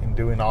and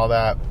doing all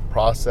that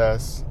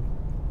process.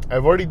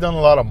 I've already done a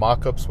lot of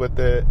mock-ups with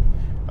it.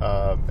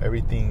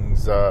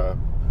 Everything's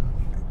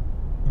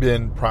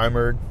been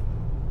primered,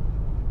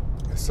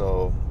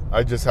 so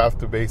I just have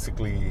to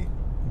basically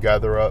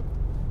gather up,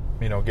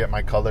 get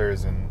my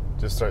colors and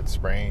just start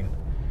spraying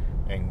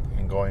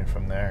and going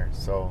from there.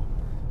 So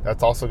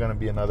that's also going to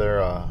be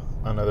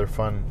another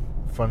fun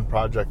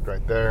project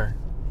right there.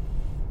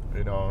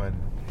 And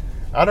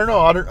I don't know.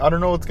 I don't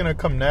know what's gonna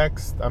come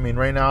next. I mean,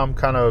 right now I'm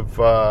kind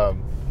of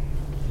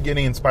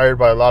getting inspired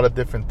by a lot of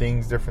different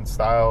things, different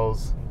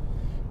styles.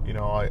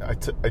 I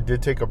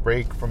did take a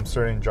break from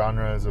certain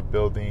genres of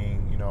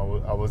building.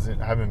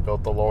 I haven't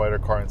built a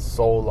lowrider car in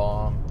so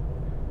long.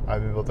 I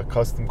haven't built a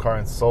custom car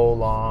in so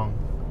long.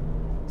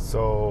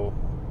 So,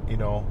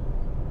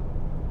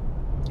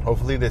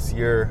 hopefully this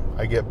year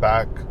I get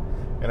back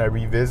and I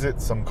revisit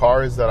some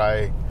cars that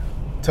I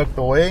took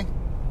away,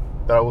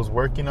 that I was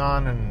working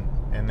on, and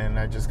then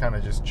I just kind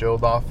of just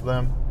chilled off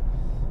them.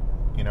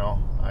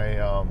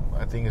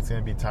 I think it's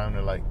gonna be time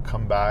to like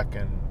come back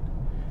and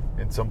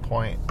at some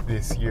point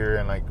this year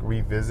and like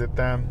revisit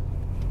them,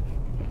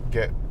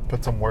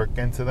 put some work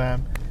into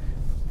them,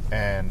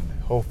 and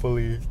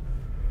hopefully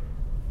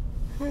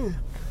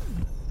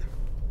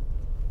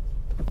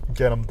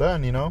get them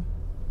done.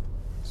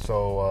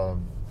 So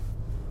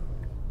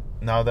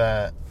now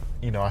that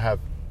I have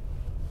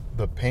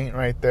the paint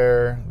right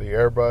there, the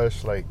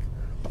airbrush, like,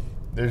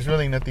 there's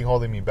really nothing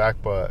holding me back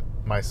but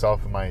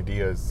myself and my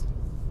ideas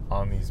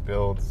on these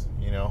builds,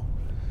 and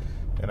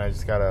I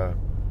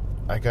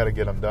gotta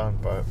get them done.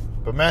 But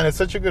man, it's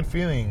such a good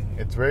feeling.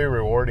 It's very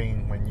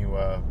rewarding when you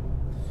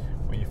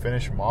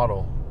finish a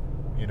model,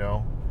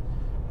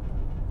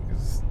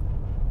 because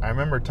I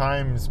remember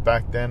times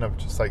back then of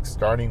just like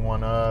starting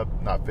one up,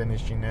 not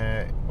finishing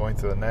it, going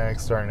to the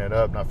next, starting it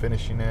up, not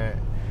finishing it,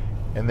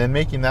 and then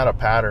making that a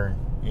pattern,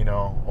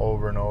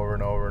 over and over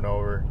and over and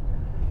over.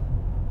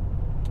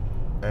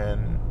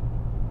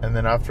 And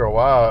then after a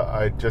while,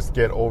 I'd just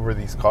get over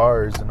these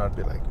cars, and I'd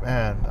be like,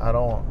 man, I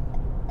don't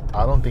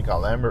think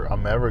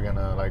I'm ever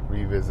gonna like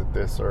revisit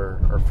this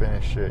or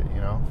finish it.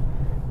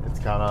 It's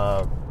kind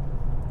of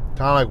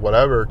like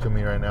whatever to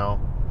me right now.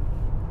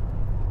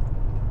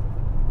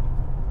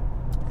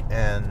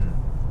 And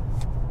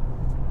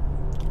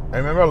I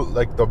remember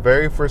like the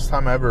very first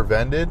time I ever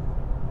vended.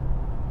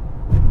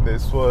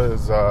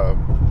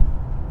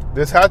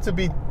 This had to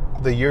be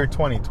the year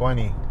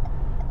 2020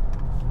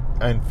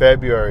 in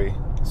February.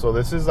 So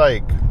this is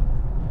like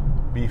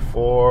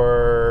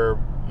before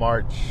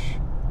March,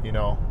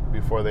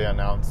 before they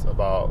announced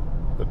about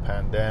the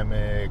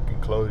pandemic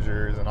and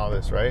closures and all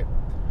this, right?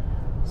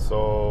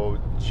 So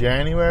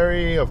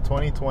January of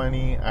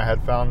 2020,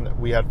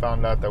 we had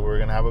found out that we were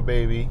gonna have a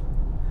baby.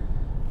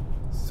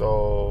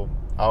 So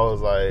I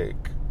was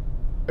like,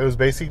 it was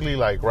basically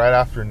like right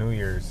after New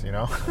Year's,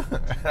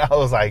 I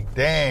was like,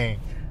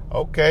 dang,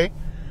 okay.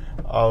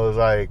 I was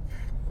like,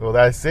 well,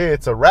 that's it.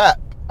 It's a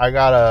wrap. I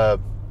gotta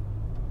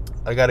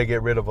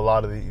get rid of a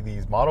lot of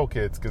these model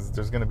kits because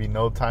there's gonna be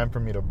no time for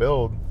me to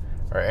build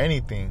or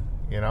anything,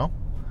 you know?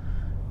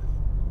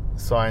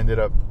 So I ended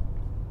up,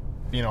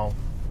 you know,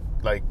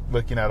 like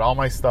looking at all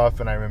my stuff,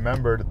 and I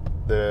remembered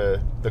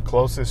the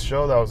closest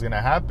show that was going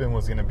to happen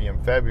was going to be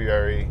in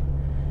February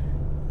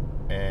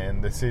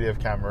in the city of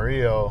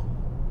Camarillo,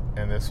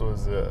 and this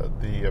was the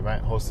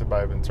event hosted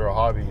by Ventura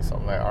Hobby. So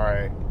I'm like, all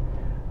right,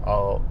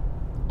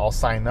 I'll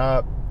sign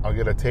up, I'll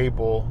get a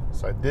table.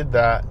 So I did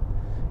that,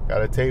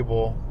 got a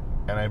table,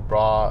 and I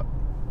brought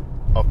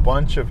a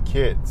bunch of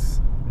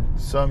kits,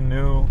 some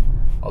new,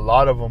 a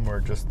lot of them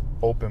were just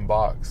open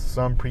box,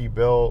 some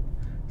pre-built,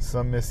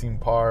 some missing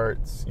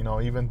parts, you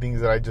know, even things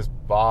that I just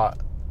bought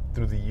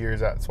through the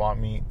years at swap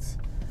meets.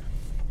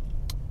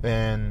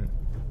 And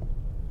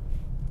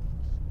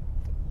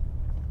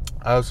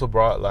I also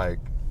brought like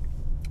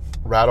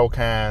rattle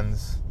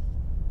cans,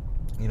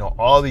 you know,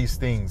 all these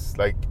things,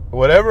 like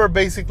whatever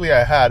basically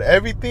I had,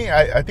 everything.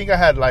 I think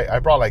I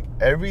brought like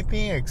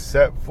everything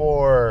except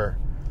for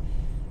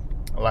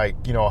like,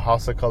 you know,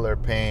 house of color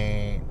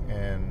paint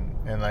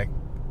and like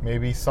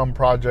maybe some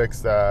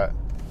projects that,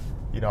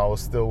 you know, I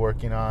was still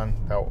working on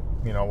that,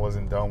 you know,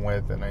 wasn't done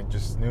with, and I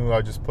just knew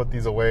I'd just put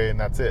these away and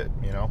that's it,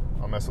 you know.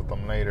 I'll mess with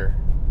them later,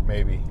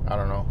 maybe. I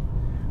don't know.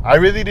 I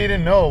really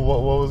didn't know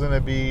what was going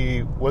to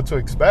be, what to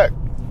expect,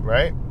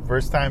 right?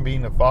 First time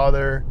being a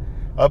father,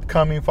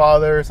 upcoming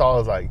father, so I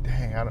was like,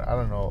 dang, I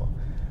don't know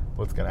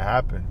what's going to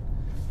happen.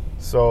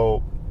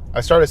 So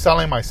I started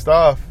selling my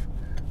stuff,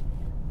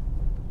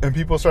 and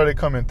people started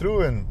coming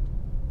through, and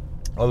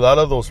a lot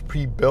of those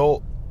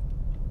pre-built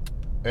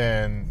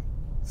and,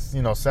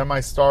 you know,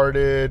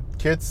 semi-started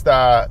kits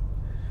that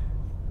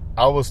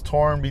I was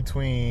torn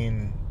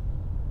between,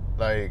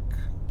 like,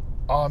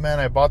 oh man,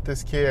 I bought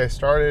this kit, I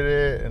started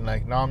it, and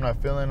like now I'm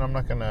not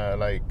gonna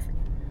like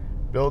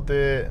build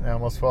it, and I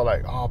almost felt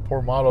like, oh,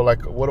 poor model,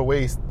 like what a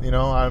waste, you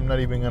know, I'm not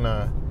even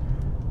gonna.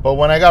 But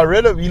when I got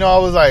rid of, you know, I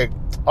was like,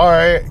 all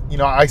right, you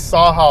know, I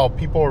saw how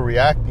people were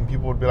reacting.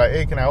 People would be like,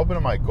 hey, can I open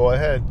them? Like, go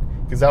ahead,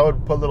 because I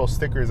would put little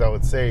stickers that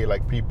would say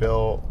like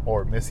pre-built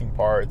or missing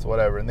parts,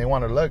 whatever, and they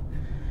want to look.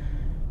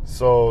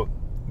 So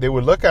they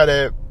would look at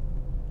it,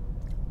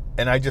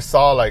 and I just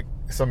saw like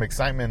some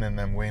excitement in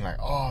them, going like,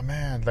 oh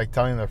man, like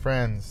telling their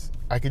friends,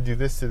 I could do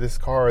this to this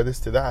car, or this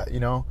to that, you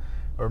know,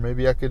 or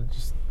maybe I could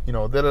just, you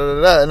know, da da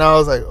da da. And I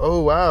was like,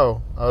 oh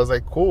wow, I was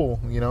like, cool,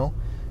 you know,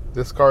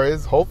 this car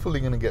is hopefully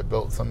gonna get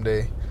built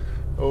someday,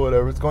 or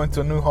whatever. It's going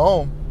to a new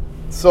home.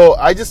 So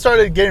I just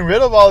started getting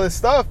rid of all this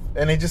stuff,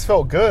 and it just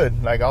felt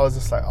good. Like I was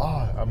just like,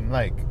 oh, I'm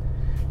like,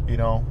 you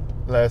know,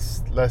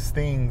 less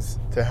things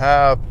to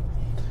have.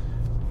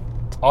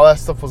 All that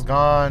stuff was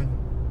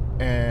gone,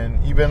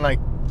 and even like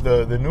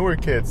the newer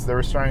kits, they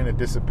were starting to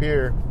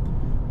disappear.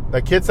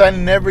 The kits I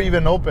never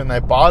even opened,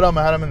 I bought them,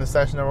 I had them in the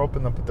stash, never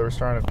opened them, but they were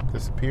starting to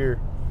disappear.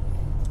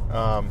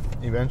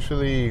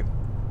 Eventually,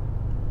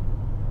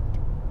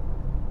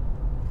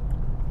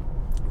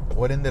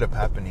 what ended up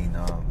happening?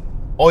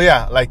 Oh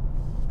yeah, like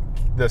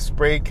the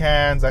spray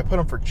cans, I put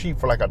them for cheap,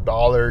 for like $1,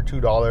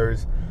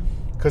 $2,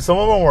 because some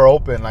of them were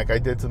open. Like I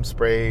did some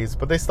sprays,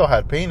 but they still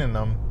had paint in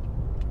them.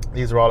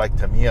 These were all like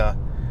Tamiya,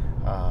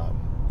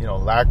 you know,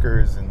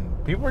 lacquers,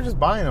 and people were just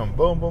buying them.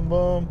 Boom, boom,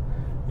 boom.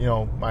 You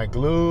know, my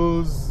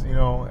glues, you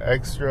know,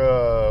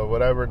 extra,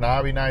 whatever,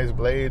 knobby nice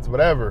blades,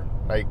 whatever.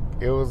 Like,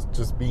 it was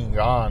just being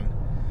gone.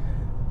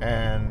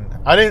 And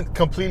I didn't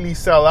completely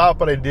sell out,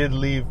 but I did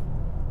leave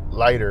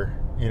lighter,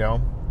 you know.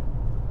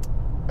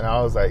 And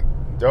I was like,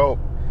 dope.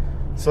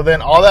 So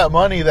then all that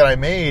money that I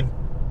made,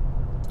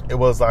 it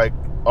was like,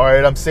 all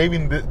right, I'm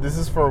saving. This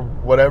is for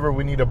whatever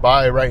we need to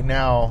buy right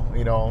now.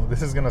 You know,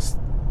 this is going to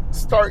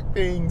start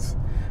things,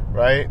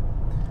 right?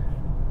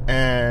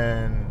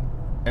 And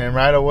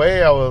right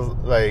away I was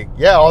like,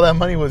 yeah, all that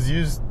money was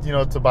used, you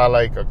know, to buy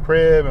like a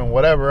crib and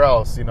whatever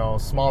else, you know,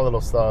 small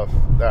little stuff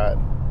that,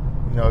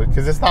 you know,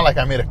 because it's not like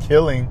I made a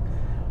killing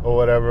or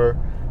whatever,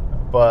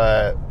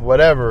 but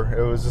whatever.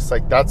 It was just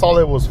like, that's all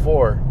it was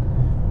for.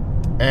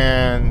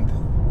 And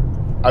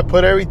I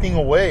put everything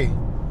away,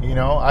 you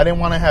know. I didn't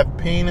want to have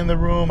paint in the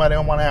room. I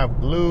didn't want to have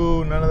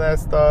glue, none of that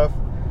stuff.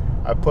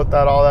 I put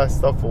all that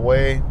stuff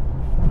away.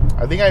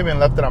 I think I even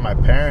left it at my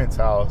parents'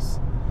 house,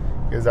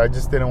 because I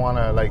just didn't want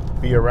to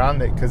like be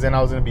around it, because then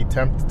I was going to be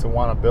tempted to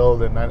want to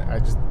build, and I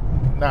just,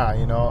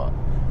 you know,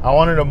 I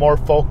wanted to more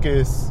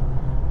focus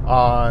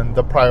on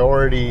the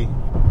priority,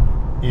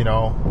 you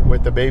know,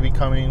 with the baby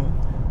coming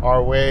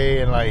our way,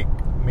 and like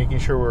making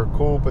sure we're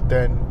cool. But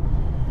then,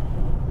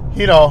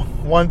 you know,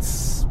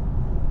 once,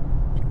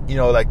 you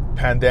know, like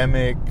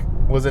pandemic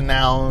was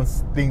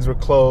announced, things were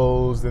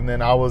closed, and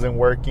then I wasn't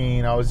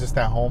working, I was just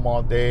at home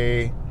all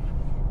day.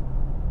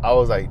 I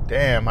was like,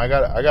 damn, I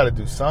gotta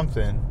do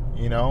something,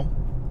 you know.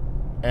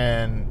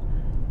 And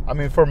I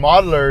mean, for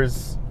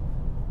modelers,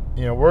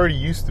 you know, we're already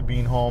used to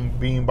being home,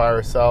 being by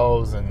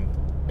ourselves, and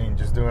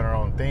just doing our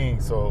own thing.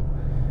 So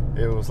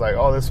it was like,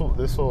 oh,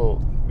 this will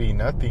be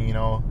nothing, you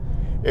know.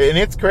 And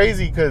it's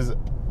crazy because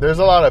there's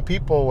a lot of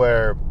people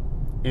where,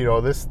 you know,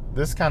 this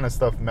kind of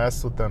stuff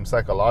messed with them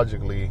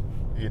psychologically.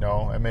 You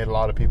know, it made a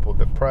lot of people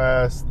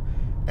depressed,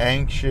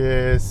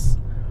 anxious,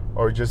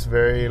 or just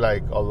very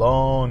like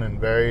alone and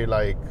very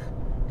like,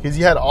 because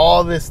you had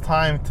all this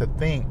time to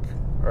think,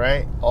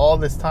 right? All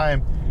this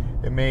time,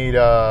 it made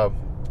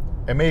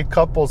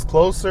couples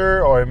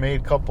closer, or it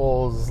made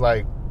couples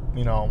like,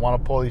 you know, want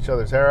to pull each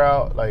other's hair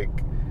out. Like,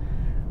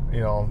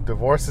 you know,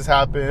 divorces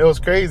happen. It was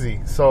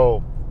crazy.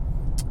 So,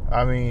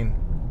 I mean,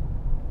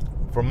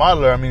 for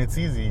modeler, I mean, it's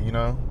easy, you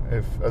know.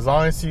 If as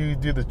long as you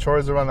do the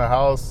chores around the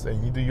house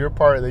and you do your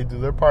part, they do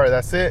their part.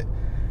 That's it.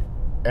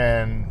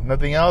 And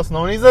nothing else.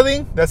 No one needs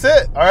nothing. That's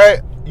it. All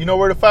right. You know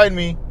where to find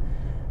me.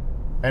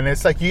 And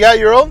it's like you got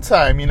your own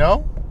time, you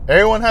know.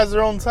 Everyone has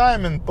their own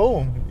time, and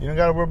boom, you don't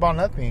got to worry about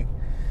nothing.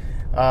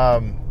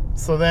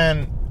 So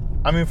then,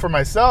 I mean, for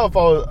myself,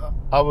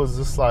 I was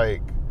just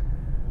like,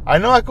 I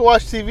know I could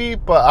watch TV,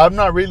 but I'm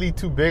not really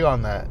too big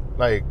on that.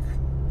 Like,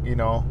 you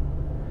know,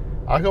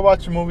 I could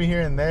watch a movie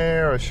here and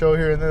there, or a show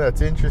here and there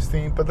that's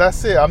interesting, but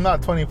that's it. I'm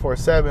not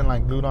 24/7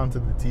 like glued onto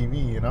the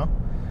TV, you know.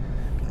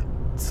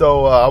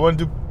 So I want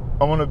to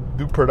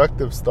do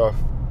productive stuff.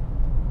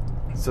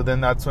 So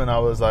then that's when I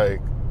was like,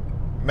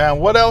 man,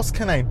 what else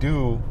can I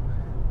do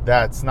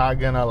that's not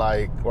gonna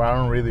like, where I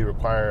don't really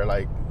require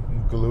like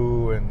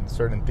glue and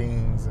certain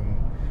things, and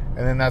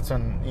then that's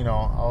when, you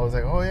know, I was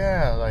like, oh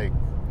yeah, like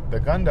the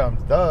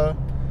Gundams, duh.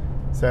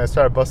 So I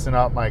started busting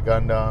out my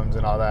Gundams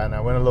and all that, and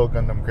I went a little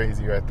Gundam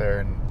crazy right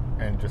there,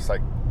 and just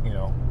like, you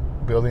know,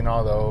 building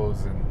all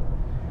those,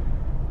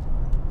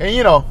 and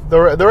you know,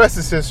 the rest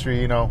is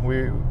history. You know,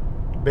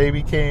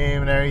 baby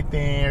came and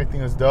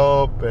everything was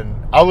dope, and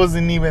I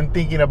wasn't even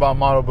thinking about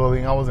model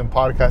building. I wasn't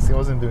podcasting. I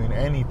wasn't doing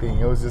anything.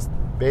 It was just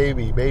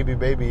baby,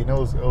 and it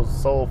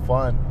was so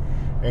fun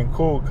and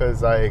cool,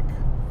 because like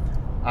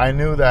I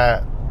knew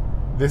that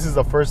this is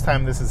the first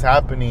time this is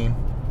happening,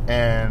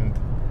 and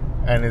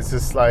it's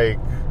just like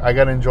I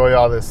gotta enjoy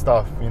all this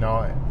stuff, you know.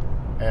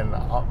 And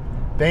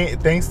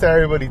thanks to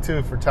everybody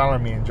too for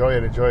telling me enjoy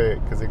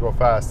it, because they go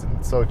fast, and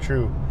it's so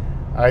true.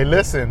 I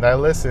listened,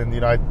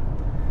 you know,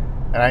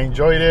 and I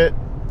enjoyed it.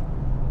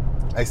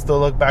 I still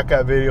look back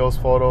at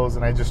videos, photos,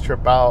 and I just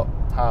trip out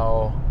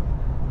how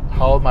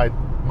old my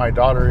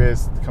daughter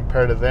is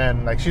compared to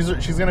then. Like she's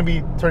gonna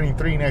be turning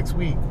 3 next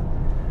week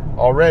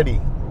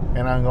already,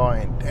 and I'm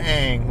going,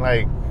 dang,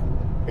 like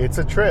it's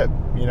a trip,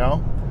 you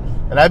know.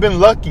 And I've been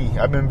lucky.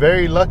 I've been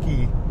very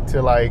lucky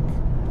to like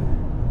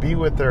be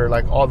with her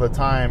like all the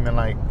time, and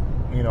like,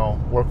 you know,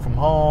 work from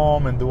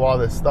home and do all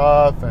this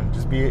stuff, and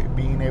just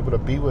being able to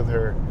be with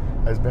her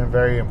has been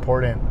very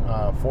important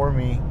for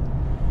me,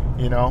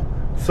 you know.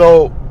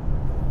 So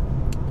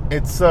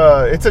it's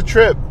a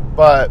trip,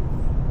 but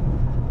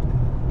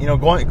you know,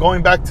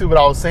 going back to what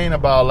I was saying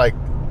about like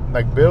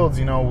builds,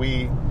 you know,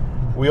 we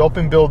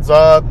open builds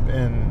up,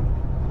 and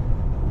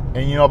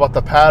you know, about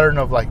the pattern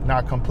of like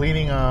not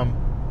completing them,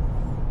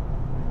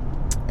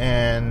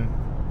 and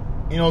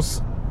you know,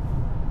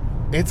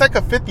 it's like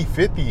a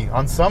 50-50.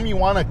 On some you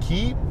want to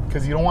keep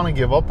because you don't want to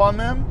give up on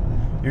them.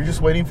 You're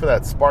just waiting for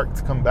that spark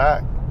to come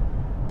back.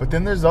 But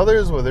then there's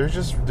others where there's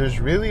just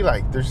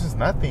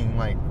nothing.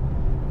 Like,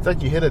 it's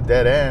like you hit a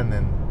dead end,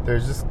 and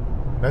there's just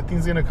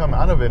nothing's gonna come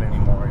out of it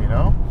anymore, you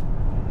know.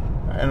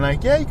 And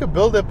like, yeah, you could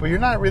build it, but you're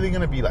not really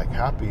gonna be like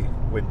happy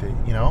with it,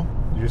 you know.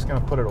 You're just gonna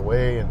put it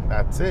away, and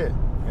that's it.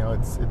 You know,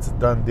 it's a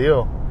done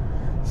deal.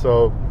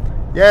 So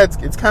yeah,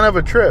 it's kind of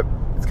a trip.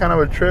 It's kind of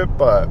a trip,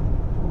 but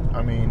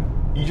I mean,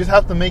 you just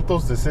have to make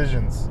those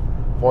decisions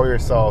for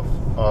yourself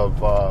of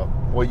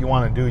what you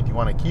want to do. Do you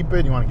want to keep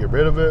it? Do you want to get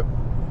rid of it?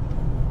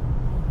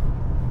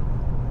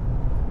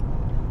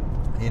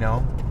 You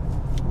know,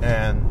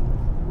 and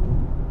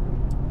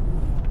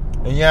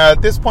yeah,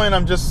 at this point,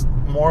 I'm just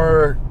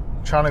more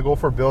trying to go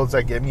for builds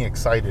that get me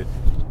excited.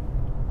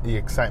 The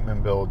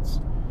excitement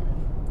builds.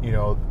 You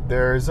know,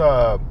 there's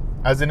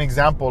as an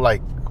example,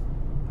 like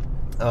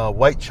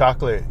White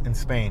Chocolate in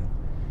Spain.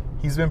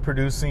 He's been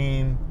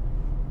producing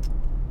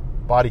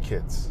body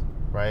kits,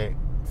 right,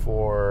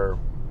 for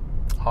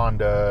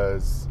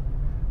Hondas,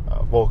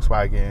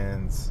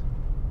 Volkswagens,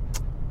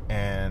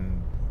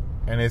 and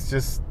it's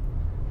just,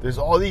 there's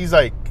all these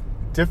like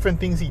different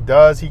things he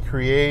does, he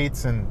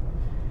creates, and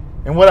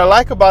what I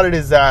like about it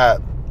is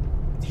that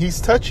he's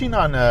touching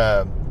on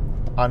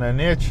a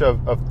niche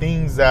of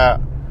things that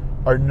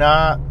are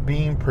not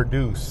being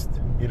produced,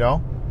 you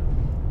know.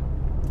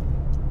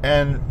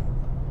 And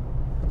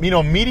you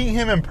know, meeting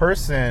him in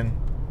person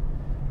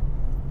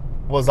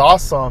was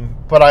awesome,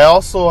 but I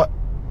also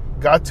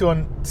got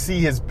to see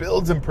his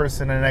builds in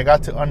person, and I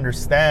got to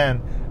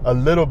understand a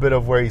little bit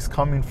of where he's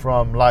coming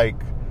from, like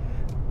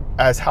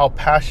as how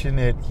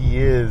passionate he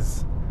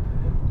is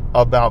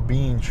about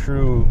being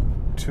true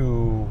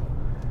to,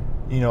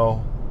 you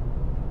know,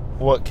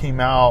 what came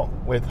out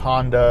with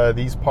Honda,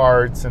 these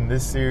parts and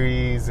this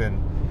series. And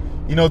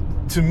you know,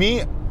 to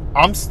me,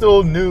 I'm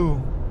still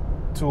new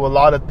to a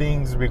lot of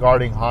things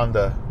regarding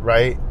Honda,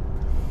 right?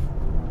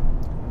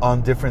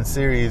 On different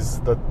series,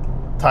 the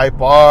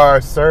Type R,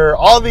 Sir,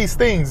 all these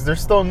things, they're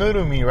still new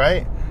to me,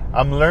 right?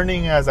 I'm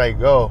learning as I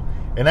go.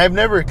 And I've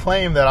never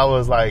claimed that I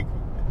was like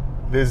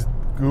this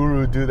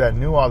guru dude that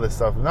knew all this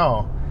stuff.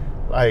 No.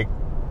 Like,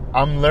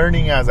 I'm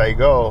learning as I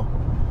go.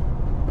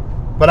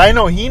 But I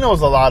know he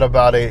knows a lot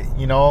about it,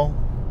 you know.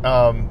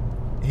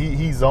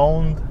 He's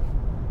owned,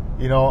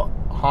 you know,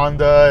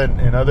 Honda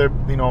and other,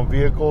 you know,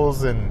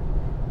 vehicles, and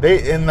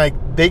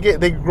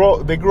they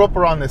grew up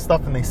around this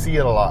stuff and they see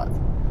it a lot.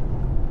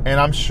 And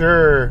I'm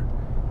sure,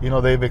 you know,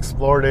 they've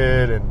explored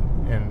it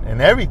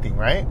and everything,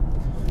 right?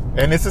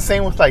 And it's the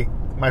same with like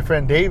my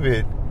friend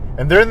David,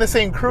 and they're in the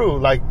same crew.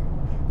 Like,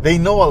 they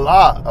know a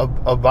lot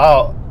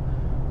about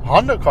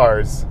Honda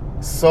cars.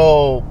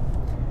 So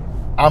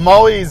I'm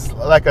always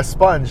like a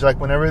sponge.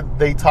 Like, whenever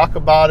they talk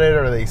about it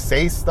or they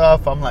say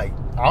stuff, I'm like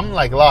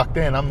locked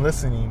in. I'm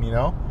listening, you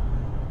know.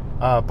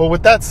 But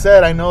with that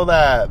said, I know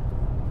that,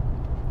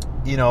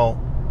 you know,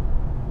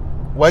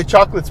 White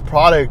Chocolate's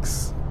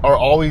products are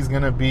always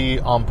going to be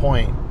on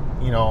point.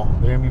 You know,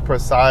 they're going to be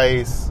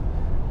precise,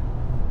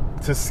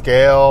 to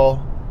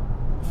scale,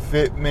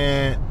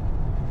 fitment,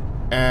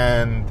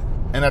 and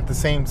at the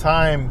same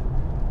time,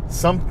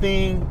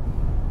 something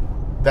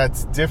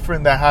that's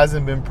different, that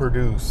hasn't been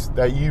produced,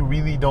 that you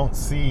really don't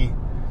see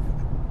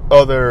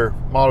other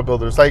model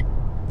builders. Like,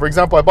 for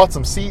example, I bought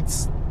some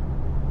seats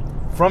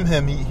from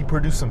him. He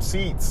produced some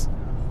seats,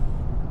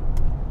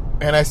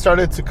 and I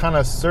started to kind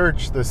of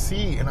search the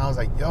seat, and I was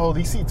like, yo,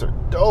 these seats are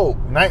dope.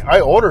 And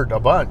I ordered a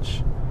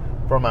bunch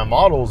for my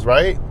models,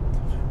 right?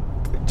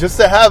 Just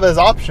to have as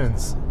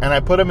options. And I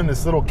put them in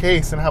this little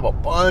case and have a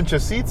bunch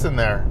of seats in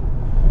there.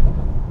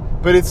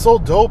 But it's so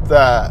dope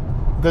that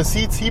the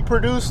seats he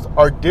produced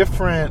are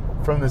different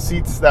from the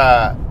seats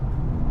that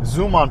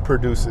Zoomon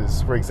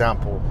produces, for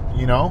example,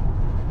 you know?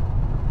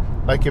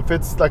 Like, if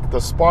it's like the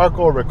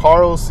Sparkle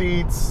Recaro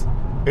seats,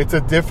 it's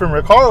a different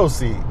Recaro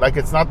seat. Like,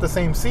 it's not the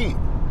same seat.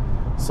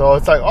 So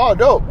it's like, oh,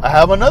 dope. I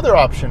have another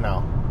option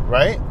now,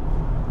 right?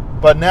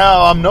 But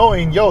now I'm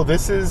knowing, yo,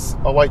 this is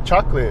a White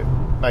Chocolate,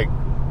 like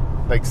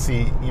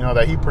seat, you know,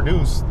 that he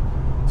produced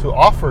to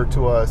offer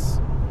to us.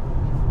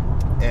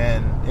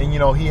 And you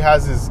know, he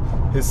has his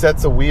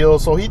sets of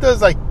wheels. So he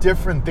does like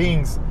different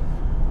things.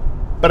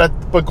 But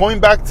going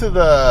back to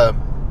the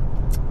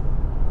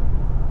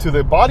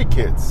body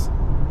kits.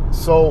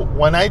 So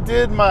when I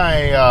did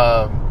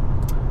my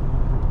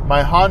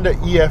my Honda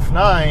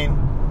EF9,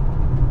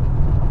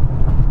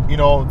 you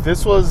know,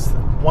 this was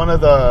one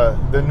of the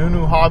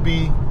Nunu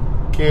Hobby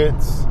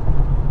kits,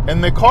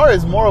 and the car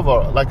is more of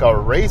a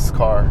race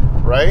car,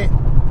 right?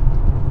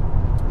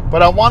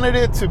 But I wanted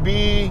it to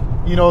be,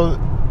 you know,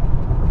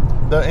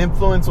 the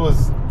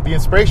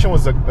inspiration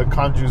was a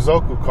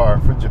Kanjuzoku car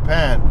from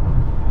Japan,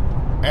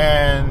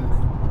 and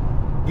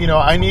you know,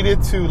 I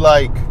needed to,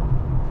 like,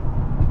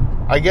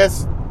 I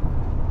guess,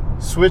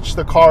 switch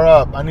the car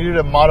up. I needed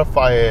to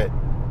modify it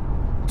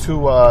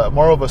to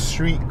more of a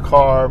street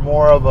car,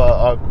 more of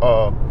a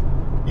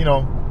you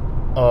know,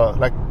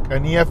 like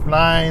an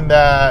EF9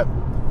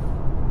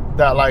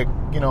 that like,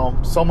 you know,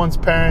 someone's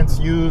parents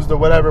used or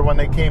whatever when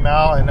they came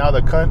out, and now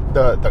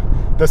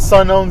the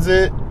son owns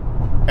it,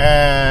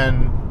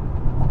 and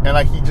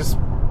like, he just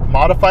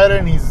modified it,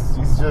 and he's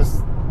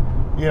just,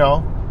 you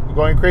know,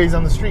 going crazy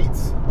on the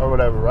streets or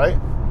whatever, right?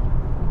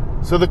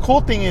 So the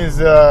cool thing is,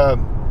 you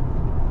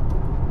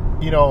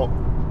know,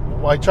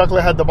 White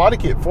Chocolate had the body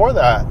kit for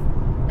that.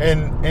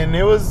 And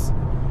it was,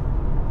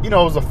 you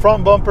know, it was a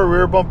front bumper,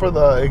 rear bumper,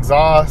 the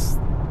exhaust,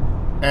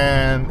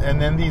 and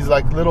then these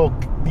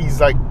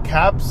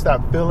caps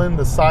that fill in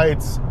the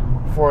sides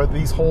for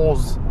these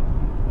holes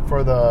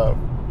for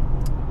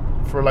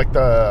like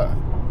the,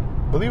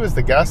 I believe it's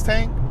the gas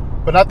tank,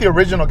 but not the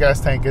original gas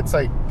tank. It's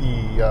like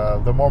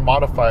the more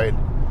modified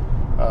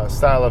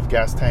style of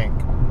gas tank.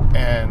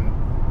 And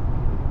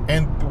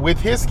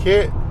with his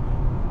kit,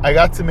 I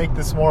got to make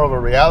this more of a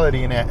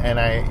reality, and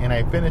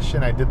I finished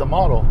and I did the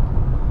model,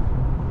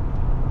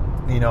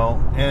 you know,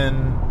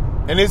 and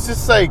it's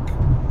just like,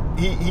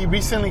 he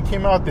recently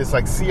came out with this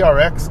like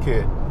CRX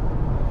kit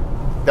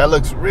that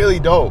looks really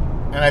dope,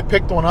 and I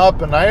picked one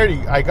up, and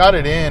I got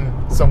it in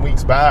some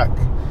weeks back,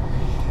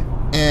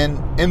 and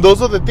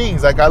those are the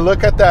things, like, I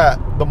look at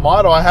the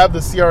model, I have the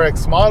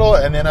CRX model,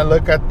 and then I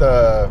look at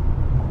that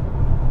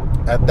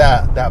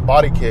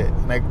body kit,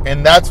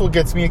 and that's what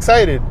gets me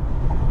excited.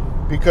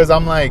 Because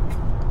I'm like,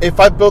 if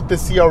I built the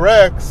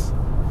CRX,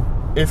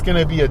 it's going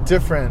to be a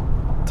different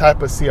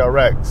type of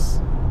CRX.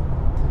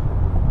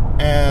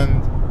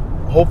 And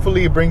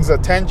hopefully it brings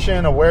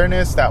attention,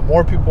 awareness, that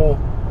more people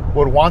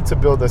would want to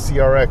build a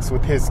CRX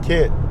with his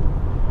kit,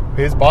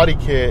 his body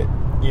kit,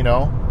 you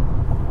know.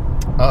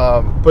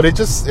 But it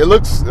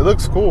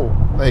looks cool.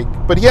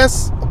 Like, but he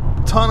has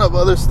a ton of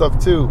other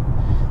stuff too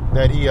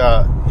that he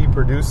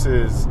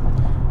produces.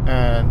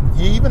 And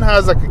he even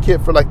has like a kit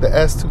for like the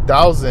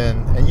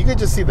S2000, and you can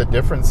just see the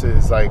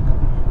differences. Like,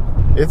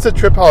 it's a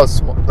trip how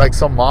like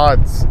some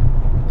mods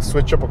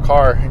switch up a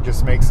car and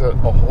just makes it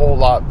a whole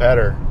lot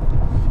better,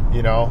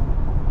 you know.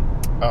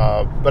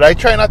 But I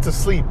try not to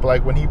sleep.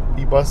 Like, when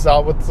he busts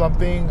out with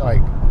something,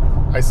 like,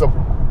 I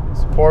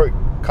support,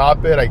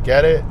 cop it, I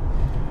get it,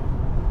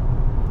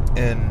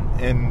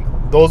 and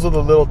those are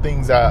the little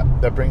things that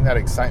bring that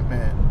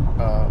excitement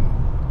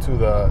to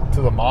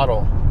the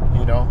model,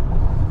 you know.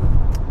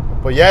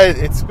 But yeah,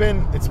 it's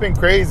been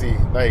crazy.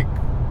 Like,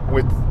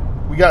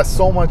 we got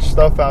so much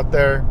stuff out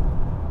there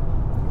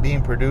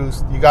being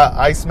produced. You got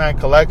Iceman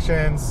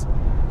Collections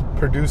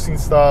producing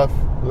stuff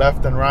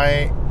left and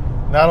right,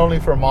 not only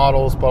for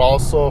models but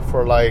also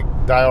for like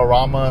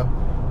diorama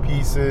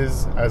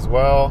pieces as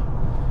well.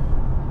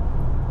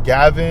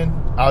 Gavin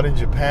out in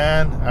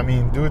Japan, I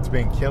mean, dude's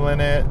been killing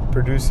it,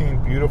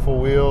 producing beautiful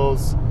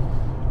wheels.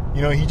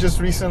 You know, he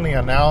just recently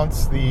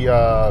announced the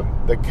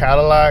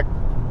Cadillac,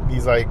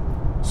 these like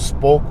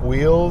spoke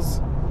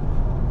wheels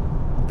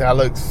that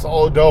look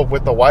so dope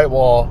with the white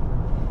wall.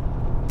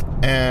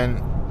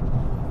 And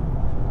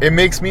it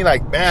makes me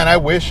like, man, I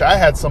wish I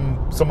had some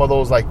of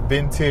those like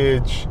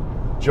vintage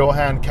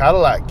Johan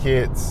Cadillac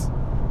kits,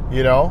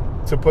 you know,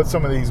 to put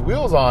some of these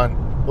wheels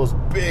on. Those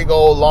big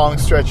old long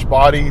stretch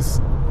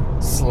bodies,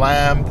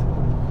 slammed,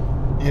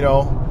 you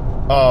know.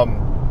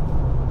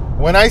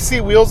 When I see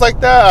wheels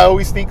like that, I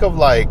always think of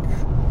like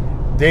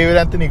David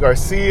Anthony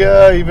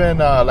Garcia, even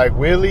like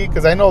Willie,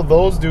 because I know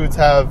those dudes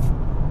have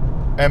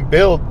and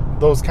build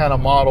those kind of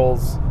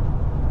models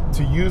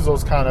to use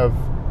those kind of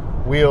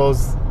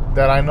wheels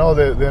that I know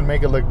that they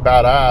make it look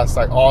badass,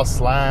 like all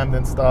slammed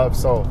and stuff.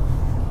 So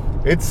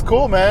it's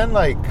cool, man.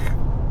 Like,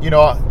 you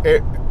know,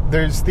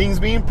 there's things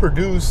being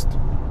produced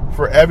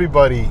for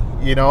everybody,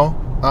 you know.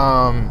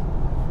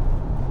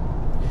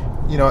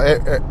 You know,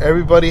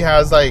 everybody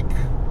has like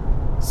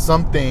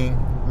something,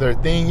 their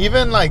thing.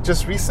 Even like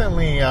just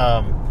recently,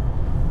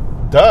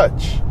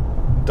 Dutch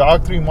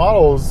Dog 3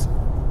 Models,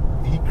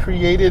 he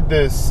created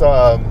this,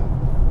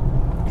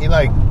 he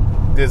like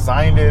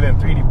designed it and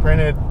 3D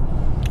printed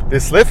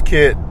this lift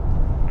kit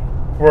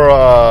for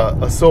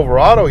a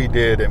Silverado he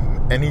did,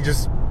 and he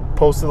just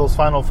posted those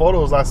final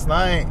photos last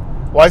night.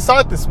 Well, I saw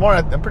it this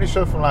morning. I'm pretty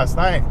sure from last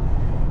night.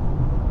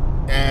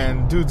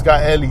 And dude's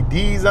got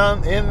LEDs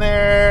in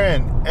there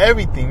and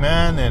everything,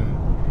 man.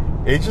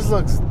 And it just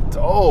looks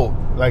dope.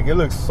 Like, it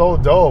looks so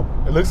dope.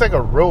 It looks like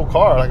a real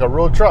car, like a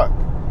real truck,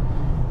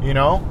 you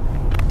know.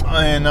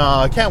 And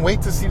I can't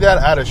wait to see that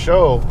at a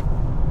show.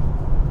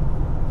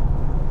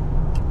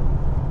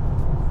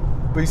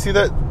 But you see,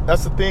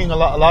 that's the thing. A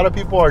lot of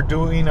people are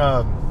doing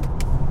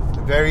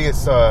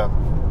various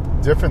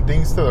different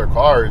things to their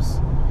cars.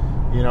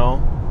 You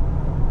know,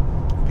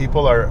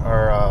 people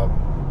are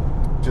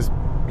just,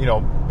 you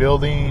know,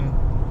 building.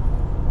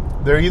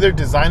 They're either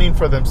designing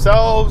for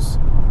themselves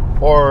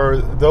or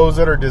those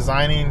that are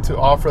designing to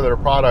offer their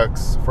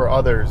products for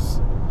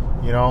others.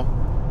 You know,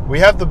 we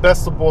have the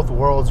best of both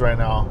worlds right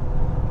now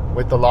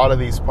with a lot of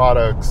these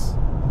products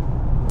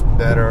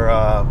that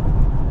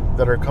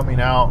are coming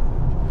out.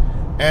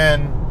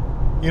 And,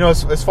 you know,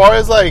 as far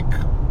as like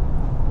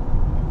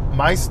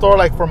my store,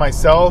 like for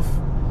myself,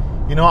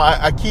 you know,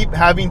 I keep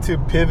having to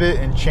pivot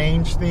and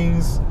change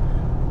things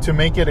to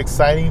make it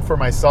exciting for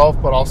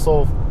myself, but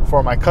also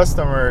for my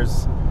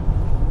customers,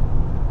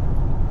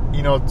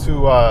 you know,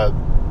 to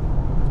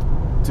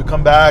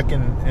come back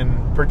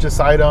and purchase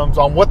items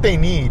on what they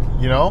need,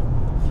 you know.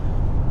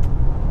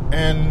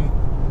 And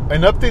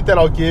an update that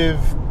I'll give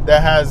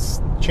that has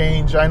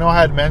changed, I know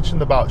I had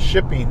mentioned about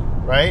shipping,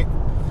 right?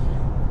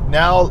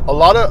 Now, a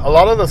lot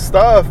of the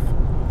stuff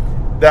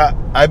that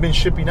I've been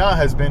shipping out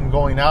has been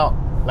going out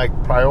like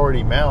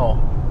priority mail.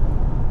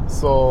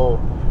 So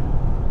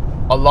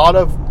a lot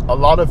of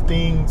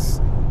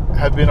things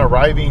have been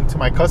arriving to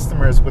my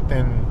customers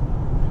within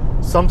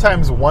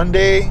sometimes one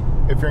day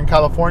if you're in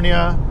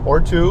California, or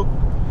two.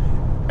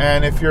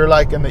 And if you're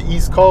like in the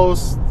East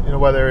Coast, you know,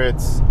 whether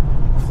it's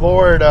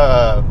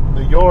Florida,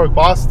 New York,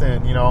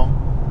 Boston, you know,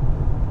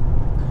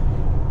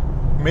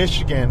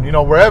 Michigan, you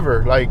know,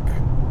 wherever, like,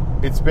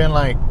 it's been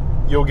like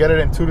you'll get it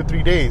in 2 to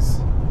 3 days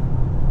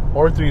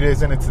or 3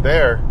 days and it's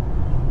there.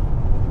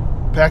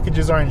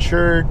 Packages are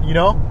insured, you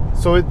know,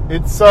 so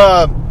it's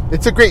a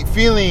great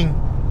feeling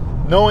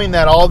knowing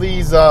that all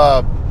these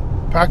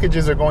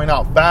packages are going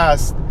out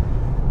fast.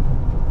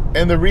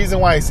 And the reason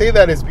why I say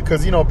that is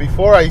because, you know,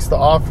 before I used to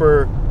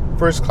offer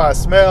first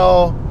class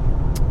mail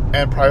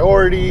and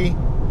priority,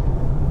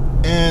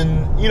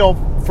 and, you know,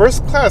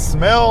 first class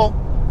mail,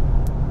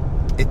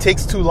 it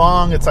takes too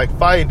long. It's like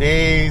 5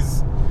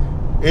 days.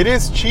 It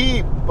is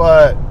cheap,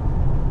 but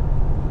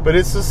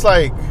it's just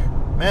like,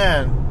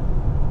 man,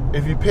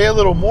 if you pay a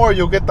little more,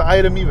 you'll get the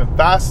item even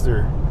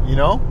faster, you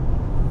know?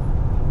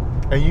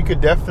 And you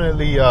could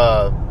definitely,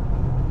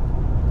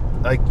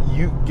 like,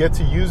 you get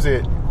to use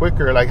it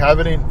quicker. Like, have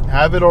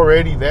it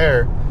already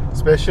there,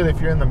 especially if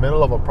you're in the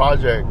middle of a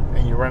project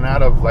and you run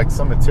out of, like,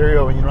 some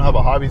material and you don't have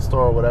a hobby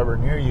store or whatever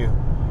near you,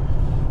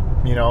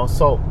 you know?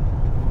 So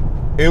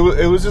it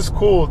was just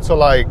cool to,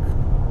 like,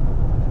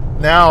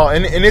 now,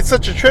 and it's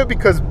such a trip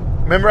because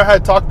remember I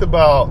had talked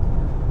about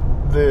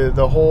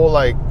the whole,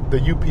 like, the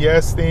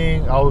UPS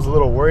thing. I was a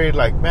little worried,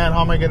 like, man,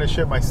 how am I going to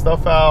ship my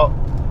stuff out?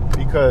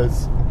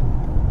 Because,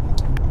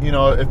 you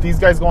know, if these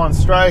guys go on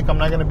strike, I'm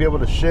not going to be able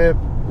to ship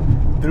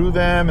through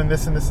them and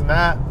this and this and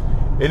that.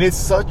 And it's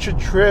such a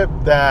trip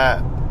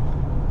that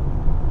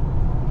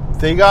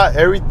they got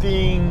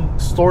everything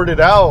sorted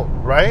out,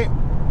 right?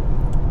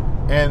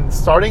 And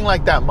starting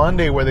like that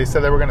Monday where they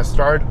said they were going to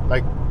start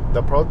like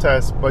the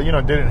protest, but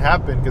it didn't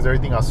happen because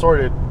everything got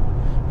sorted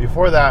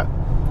before that.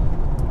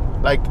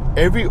 Like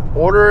every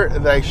order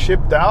that I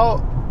shipped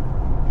out,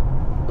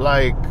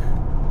 like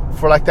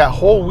for like that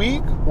whole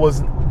week,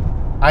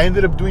 I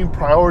ended up doing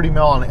priority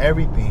mail on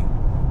everything.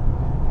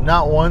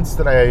 Not once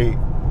did I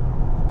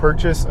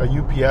purchase a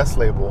UPS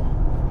label.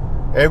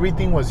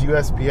 Everything was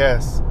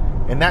USPS,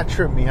 and that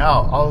tripped me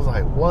out. I was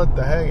like, what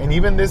the heck? And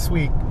even this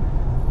week,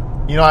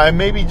 I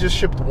maybe just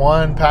shipped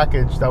one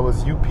package that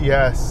was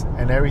UPS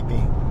and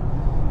everything.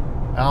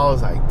 And I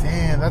was like,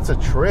 damn, that's a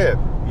trip,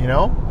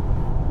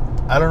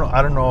 I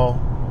don't know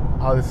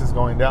how this is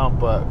going down,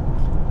 but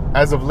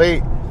as of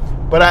late,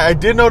 but I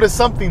did notice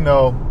something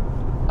though.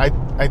 I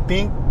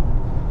think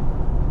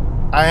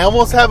I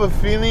almost have a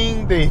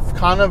feeling they've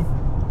kind of,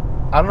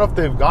 I don't know if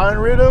they've gotten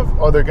rid of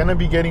or they're going to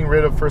be getting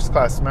rid of first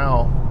class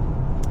mail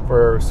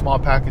for small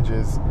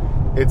packages.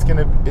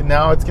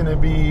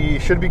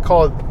 Should be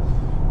called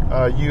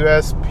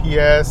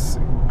USPS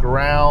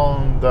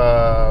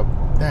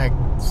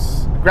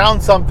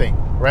ground something,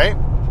 right?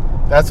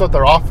 That's what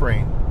they're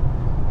offering.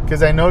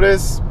 Because I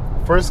noticed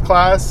first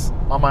class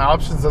on my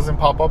options doesn't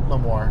pop up no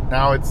more.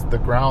 Now it's the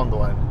ground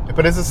one.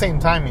 But it's the same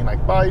timing,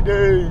 like 5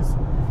 days.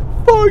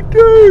 5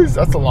 days!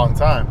 That's a long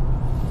time.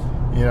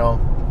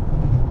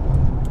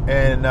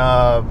 And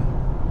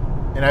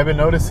I've been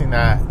noticing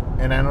that.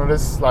 And I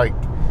noticed like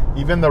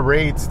even the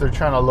rates, they're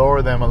trying to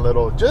lower them a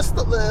little. Just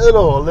a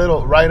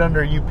little, right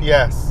under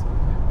UPS.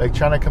 Like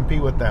trying to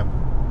compete with them.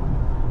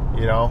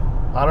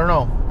 I don't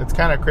know. It's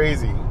kind of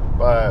crazy.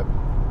 But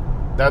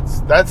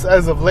that's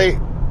as of late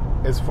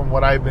is from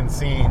what I've been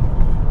seeing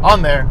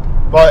on there.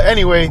 But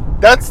anyway,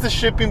 that's the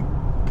shipping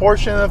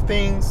portion of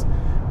things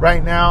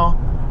right now.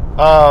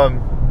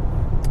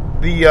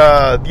 The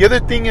other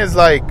thing is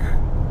like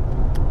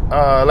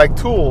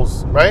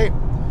tools, right?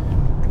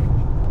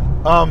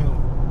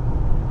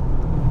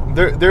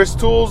 There's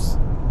tools.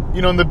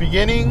 In the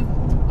beginning,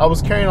 I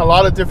was carrying a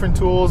lot of different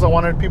tools. I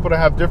wanted people to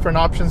have different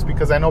options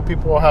because I know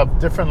people have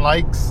different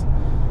likes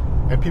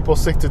and people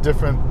stick to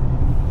different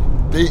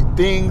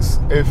things.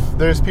 If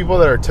there's people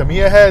that are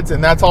Tamiya heads,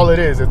 and that's all it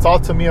is, it's all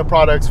Tamiya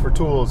products for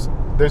tools.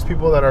 There's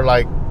people that are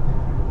like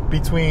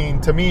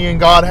between Tamiya and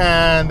God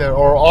Hand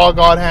or all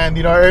God Hand,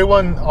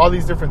 everyone, all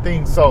these different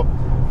things. So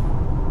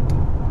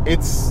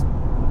it's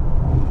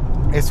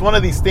one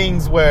of these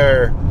things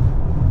where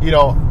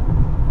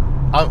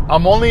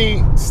I'm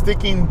only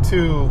sticking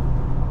to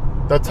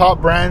the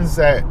top brands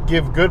that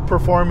give good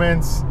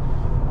performance.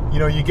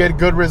 You get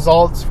good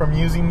results from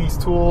using these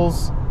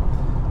tools.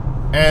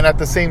 And at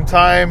the same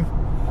time,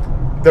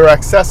 they're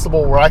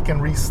accessible where I can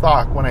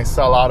restock when I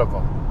sell out of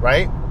them,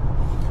 right?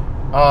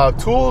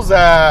 Tools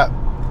that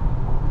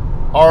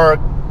are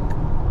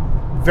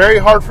very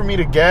hard for me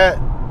to get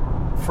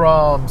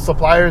from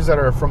suppliers that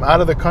are from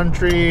out of the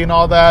country and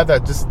all that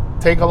just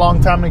take a long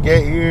time to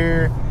get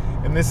here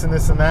and this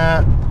and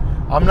that.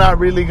 I'm not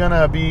really going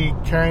to be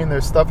carrying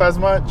their stuff as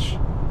much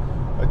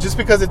just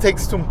because it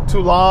takes too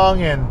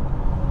long, and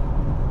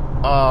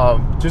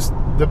just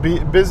the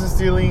business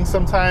dealing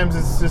sometimes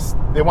it's just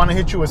they want to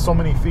hit you with so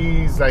many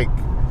fees. Like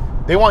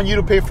they want you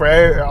to pay for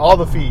all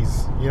the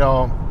fees,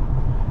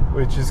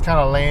 which is kind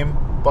of lame,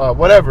 but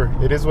whatever,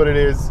 it is what it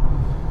is.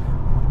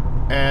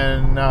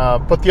 And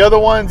but the other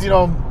ones,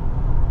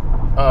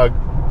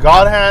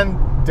 God Hand,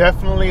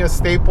 definitely a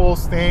staple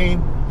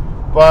staying,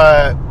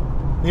 but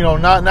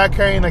not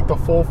carrying like the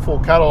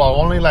full catalog,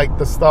 only like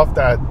the stuff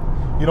that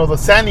the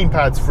sanding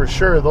pads for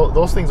sure.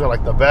 Those things are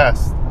like the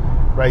best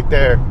right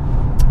there.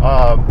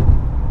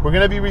 We're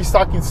going to be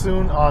restocking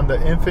soon on the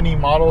Infinity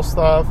model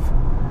stuff.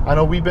 I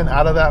know we've been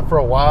out of that for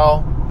a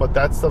while, but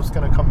that stuff's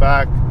going to come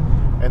back.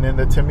 And then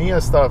the Tamiya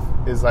stuff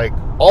is like,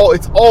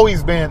 it's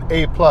always been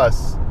A+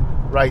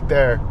 right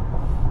there.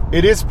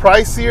 It is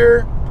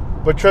pricier,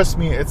 but trust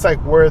me, it's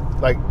like worth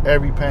like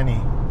every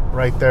penny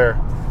right there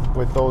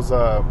with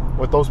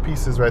those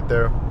pieces right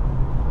there.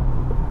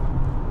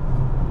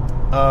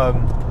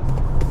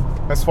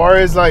 As far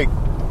as like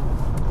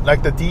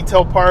the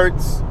detail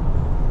parts,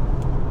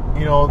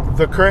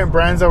 the current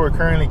brands that we're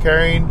currently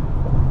carrying,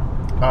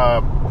 we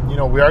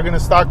are going to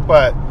stock,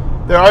 but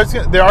there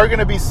are going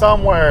to be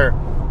some where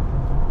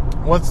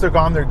once they're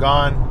gone, they're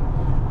gone.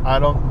 I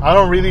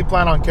don't really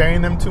plan on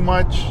carrying them too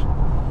much,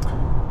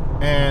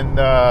 and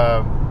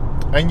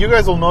you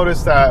guys will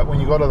notice that when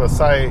you go to the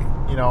site,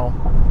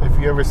 if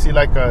you ever see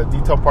like a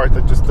detail part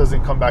that just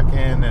doesn't come back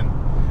in, and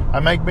I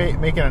might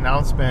make an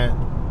announcement,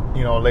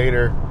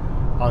 later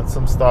on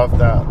some stuff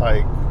that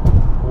like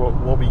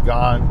will be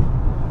gone.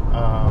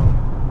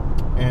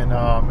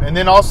 And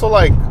then also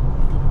like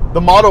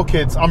the model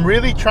kits, I'm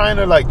really trying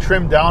to like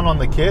trim down on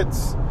the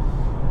kits,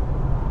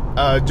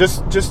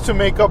 just to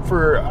make up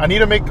for, I need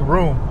to make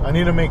room, I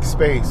need to make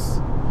space.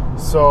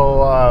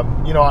 So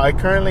I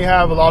currently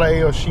have a lot of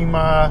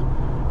Aoshima,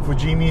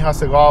 Fujimi,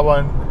 Hasegawa,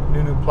 and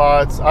Nunu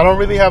plots. I don't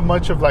really have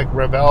much of like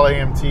Revell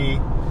AMT,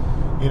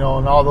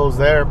 and all those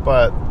there,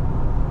 but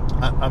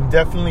I'm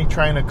definitely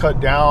trying to cut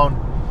down.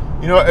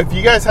 If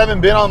you guys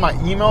haven't been on my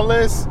email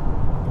list,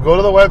 go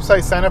to the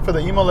website, sign up for the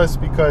email list,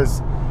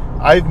 because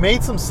I've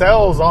made some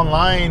sales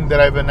online that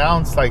I've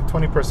announced, like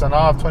 20%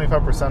 off,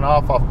 25%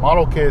 off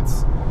model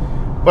kits,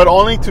 but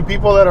only to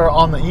people that are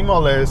on the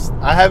email list.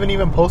 I haven't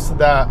even posted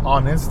that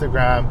on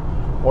Instagram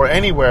or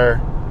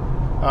anywhere,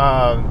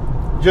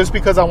 just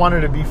because I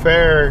wanted to be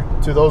fair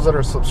to those that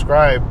are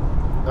subscribed,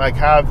 like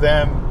have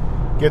them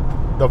get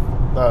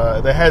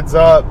the heads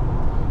up,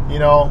 you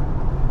know,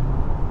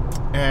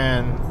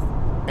 and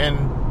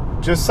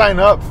just sign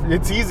up.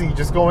 It's easy.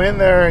 Just go in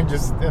there and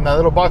just in that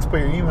little box put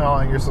your email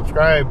and you're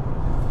subscribed.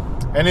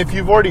 And if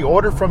you've already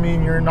ordered from me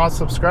and you're not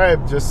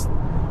subscribed, just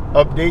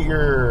update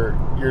your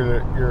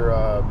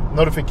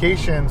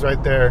notifications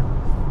right there,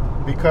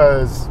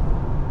 because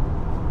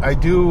I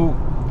do,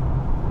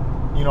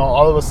 you know,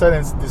 all of a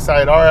sudden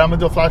decide, all right, I'm gonna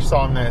do a flash sale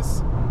on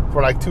this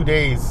for like 2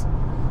 days,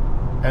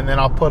 and then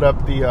I'll put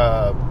up the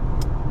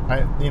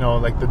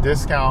like the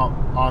discount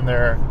on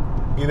there,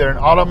 either an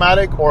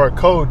automatic or a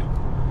code.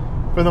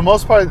 For the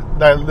most part,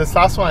 this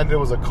last one I did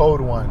was a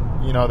code one,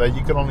 you know, that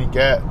you could only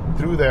get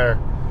through there.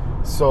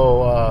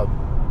 So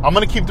I'm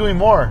gonna keep doing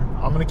more.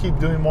 I'm gonna keep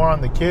doing more on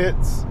the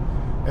kits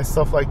and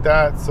stuff like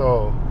that.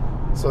 So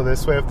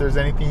this way, if there's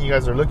anything you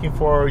guys are looking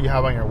for, you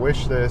have on your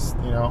wish list,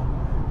 you know,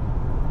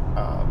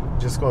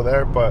 just go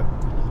there. But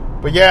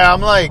yeah,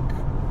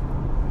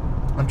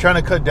 I'm trying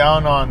to cut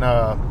down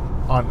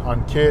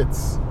on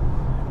kits.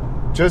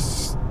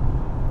 Just,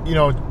 you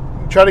know,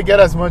 try to get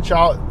as much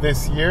out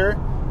this year,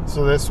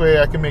 so this way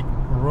I can make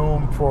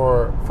room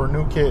for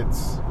new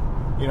kits,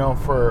 you know,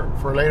 for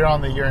later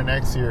on the year and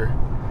next year.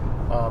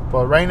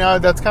 But right now,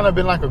 that's kind of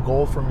been like a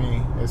goal for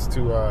me, is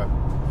to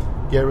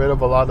get rid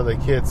of a lot of the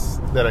kits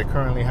that I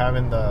currently have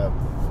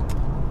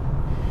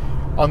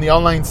on the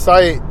online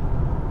site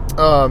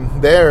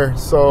there.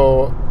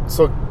 So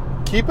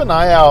keep an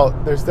eye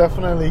out. There's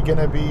definitely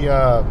gonna be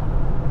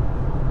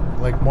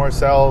like more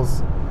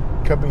sales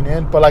coming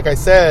in. But like I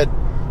said,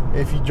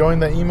 if you join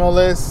the email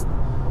list,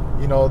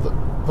 you know,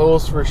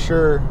 those for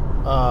sure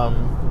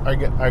are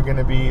going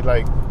to be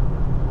like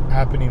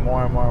happening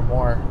more and more and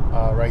more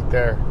right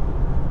there.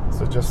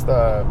 So just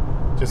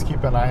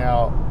keep an eye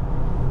out.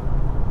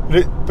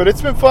 But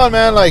it's been fun,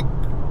 man. Like,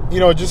 you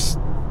know, just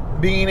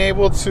being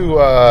able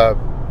to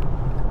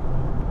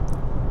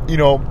you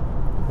know,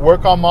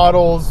 work on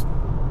models,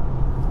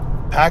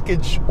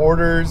 package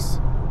orders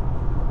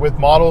with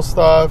model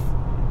stuff,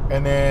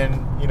 and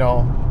then, you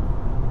know,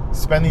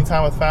 spending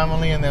time with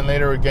family, and then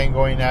later again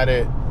going at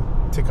it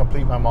to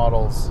complete my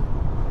models,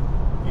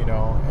 you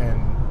know,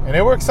 and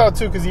it works out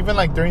too, because even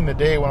like during the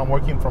day when I'm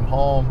working from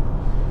home,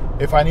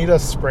 if I need to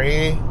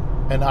spray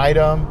an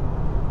item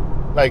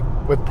like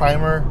with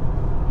primer,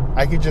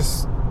 I could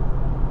just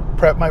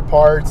prep my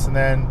parts, and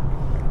then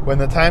when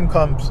the time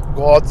comes,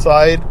 go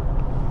outside,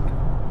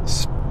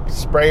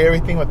 spray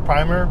everything with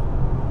primer.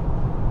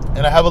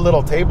 And I have a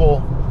little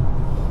table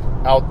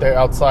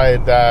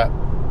outside that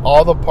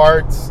all the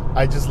parts,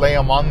 I just lay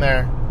them on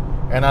there,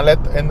 and I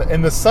let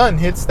and the sun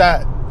hits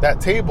that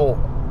table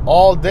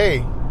all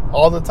day,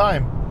 all the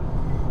time.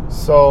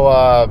 So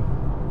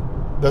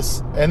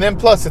and then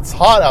plus it's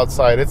hot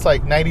outside. It's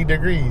like 90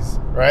 degrees,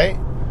 right?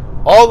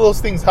 All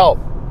those things help.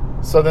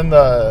 So then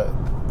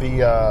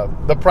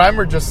the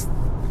primer just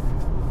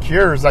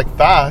cures like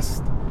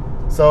fast.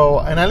 So,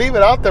 and I leave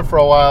it out there for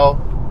a while,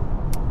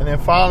 and then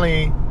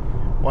finally,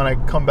 when I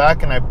come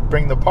back and I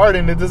bring the part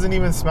in, it doesn't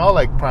even smell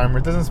like primer.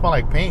 It doesn't smell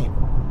like paint.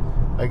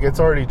 Like, it's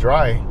already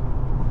dry.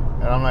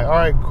 And I'm like, all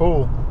right,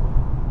 cool.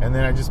 And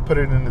then I just put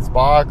it in this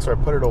box, or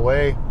I put it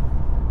away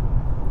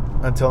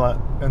until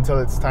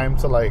it's time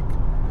to, like,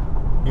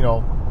 you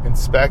know,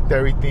 inspect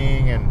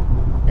everything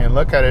and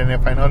look at it. And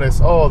if I notice,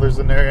 oh, there's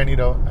an area I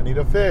need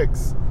to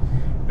fix,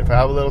 if I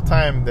have a little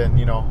time, then,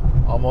 you know,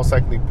 I'll most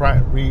likely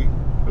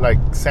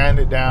sand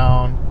it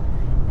down,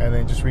 and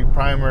then just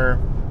re-primer,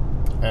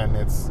 and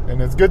it's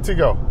good to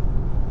go.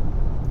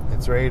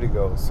 It's ready to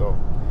go. So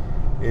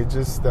it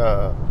just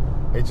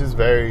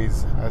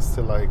varies as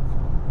to like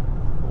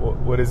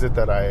what is it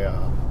that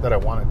I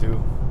want to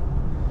do.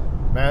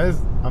 Man,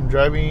 I'm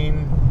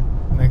driving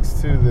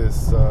next to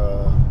this.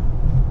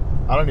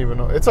 I don't even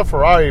know. It's a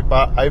Ferrari,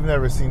 but I've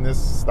never seen this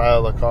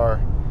style of car.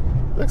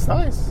 It looks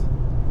nice.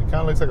 It kind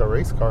of looks like a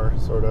race car,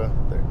 sort of.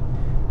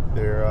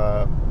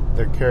 They're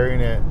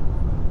carrying it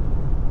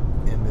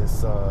in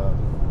this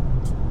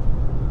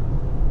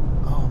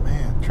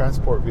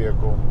transport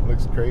vehicle.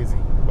 Looks crazy.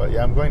 But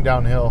yeah, I'm going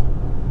downhill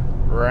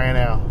right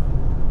now.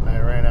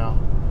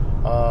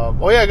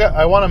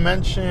 I want to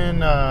mention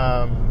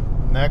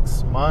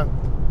next month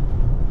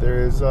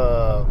there's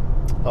a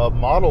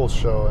model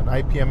show, an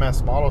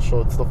IPMS model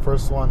show. It's the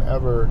first one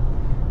ever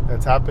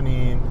that's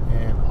happening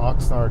in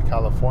Oxnard,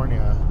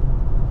 California,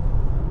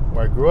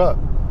 where I grew up.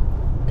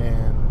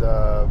 And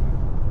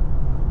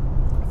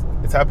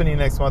it's happening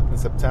next month in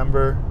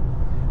September.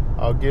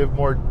 I'll give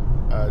more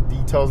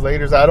details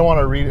later. I don't want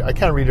to read it. I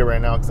can't read it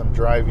right now because I'm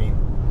driving.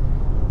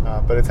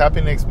 But it's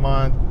happening next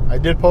month. I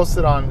did post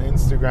it on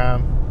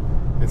Instagram.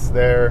 It's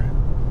there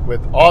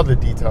with all the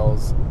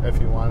details if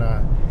you want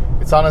to.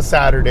 It's on a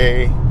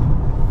Saturday.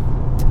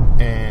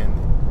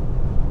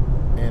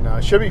 and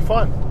it should be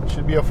fun. It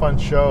should be a fun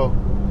show.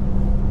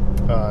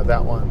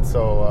 That one.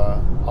 So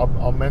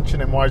I'll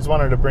mention it more. I just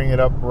wanted to bring it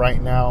up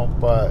right now,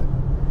 but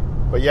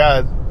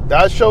yeah,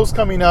 that show's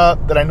coming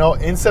up that I know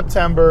in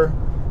September.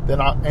 Then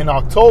in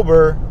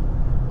October,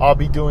 I'll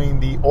be doing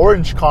the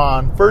Orange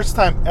Con. First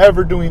time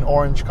ever doing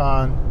Orange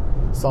Con.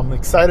 So I'm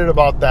excited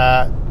about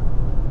that.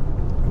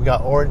 We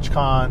got Orange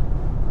Con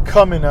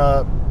coming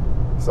up.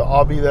 So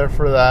I'll be there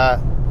for that.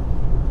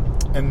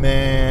 And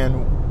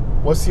then,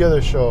 what's the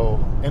other show?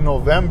 In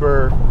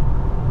November,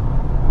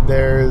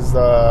 there's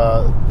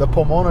the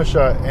Pomona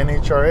show,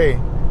 NHRA.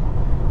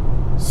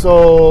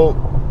 So,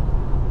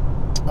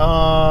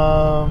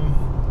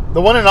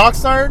 the one in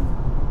Oxnard,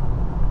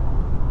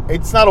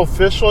 it's not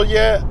official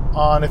yet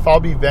on if I'll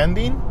be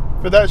vending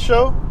for that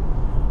show.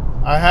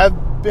 I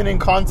have been in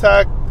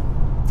contact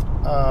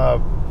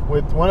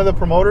with one of the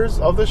promoters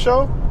of the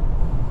show.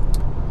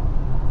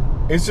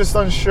 It's just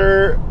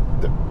unsure.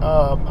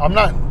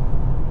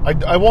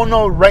 I won't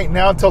know right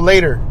now until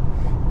later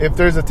if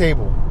there's a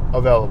table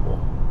available,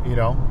 you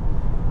know.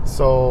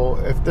 So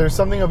if there's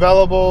something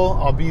available,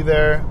 I'll be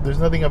there. If there's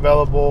nothing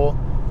available,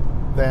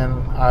 then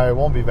I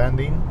won't be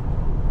vending.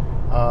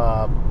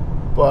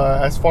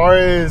 But as far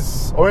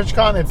as Orange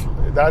Con,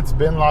 that's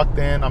been locked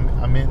in.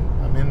 I'm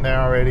in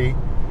there already.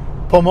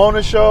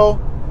 Pomona show,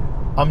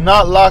 I'm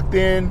not locked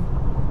in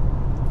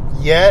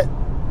yet.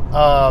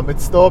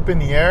 It's still up in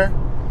the air.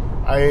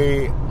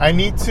 I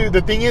need to.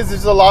 The thing is,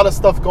 there's a lot of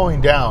stuff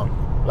going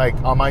down, like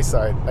on my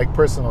side, like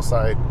personal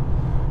side.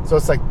 So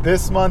it's like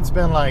this month's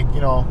been like,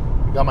 you know,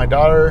 we got my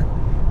daughter,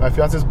 my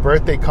fiance's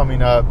birthday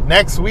coming up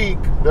next week.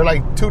 They're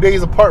like 2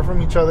 days apart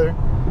from each other.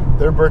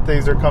 Their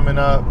birthdays are coming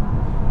up,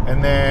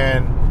 and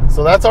then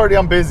so that's already,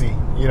 I'm busy.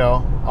 You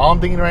know, all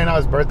I'm thinking right now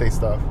is birthday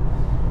stuff.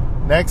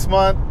 Next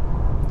month,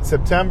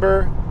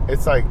 September,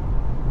 it's like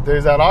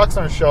there's that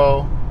Oxnard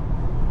show,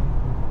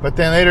 but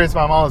then later it's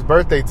my mom's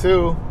birthday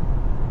too.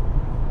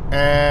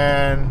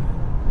 And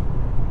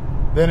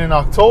then in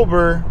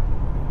October,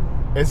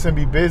 it's going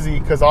to be busy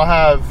because I'll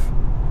have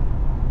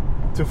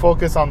to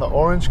focus on the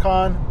Orange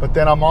Con. But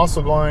then I'm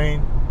also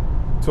going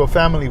to a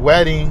family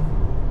wedding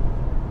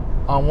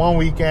on one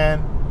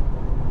weekend.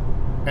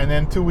 And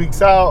then 2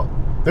 weeks out,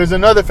 there's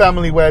another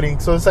family wedding.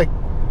 So it's like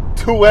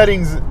 2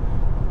 weddings.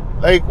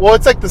 Like, well,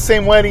 it's like the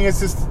same wedding. It's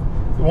just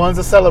one's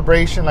a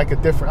celebration, like a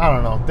different, I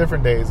don't know,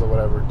 different days or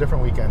whatever,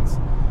 different weekends.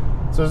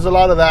 So there's a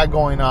lot of that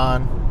going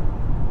on.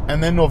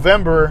 And then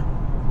November,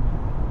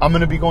 I'm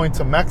going to be going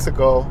to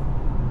Mexico.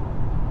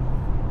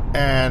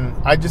 And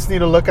I just need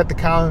to look at the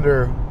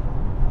calendar.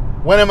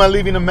 When am I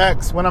leaving the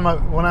Mex? When am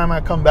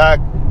I come back?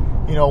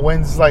 You know,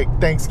 when's like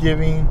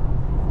Thanksgiving?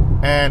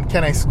 And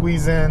can I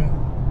squeeze in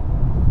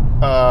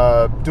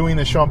doing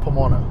the show in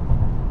Pomona?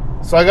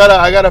 So I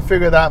gotta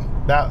figure that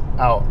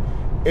out.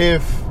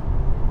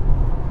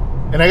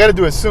 And I gotta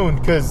do it soon,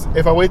 because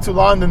if I wait too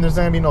long, then there's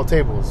not gonna be no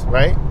tables,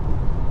 right?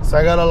 So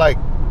I gotta like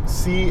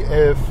see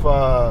if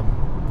I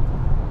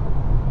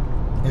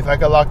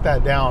can lock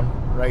that down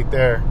right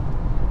there.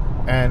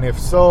 And if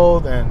so,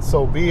 then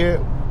so be it.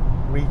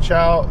 Reach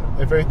out.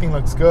 If everything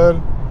looks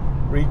good,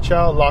 reach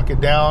out, lock it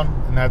down,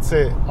 and that's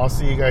it. I'll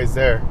see you guys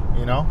there,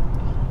 you know?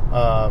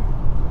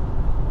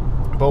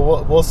 But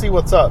we'll see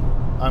what's up.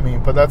 I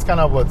mean, but that's kind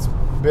of what's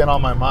been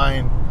on my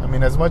mind. I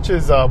mean, as much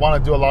as I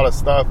want to do a lot of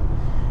stuff,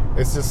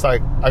 it's just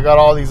like I got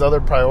all these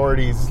other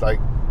priorities like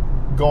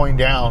going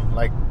down,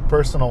 like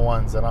personal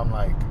ones that I'm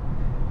like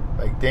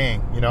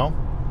dang, you know?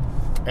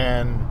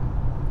 And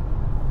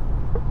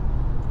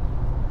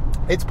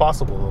it's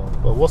possible though,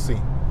 but we'll see.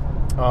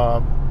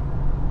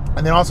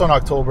 And then also in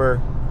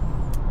October,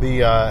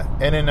 the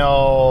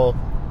NNL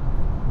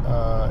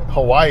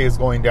Hawaii is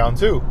going down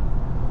too.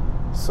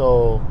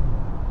 So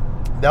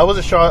that was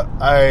a shot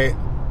I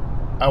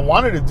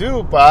wanted to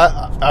do, but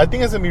I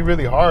think it's gonna be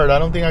really hard. I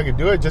don't think I could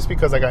do it just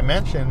because, like I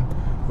mentioned,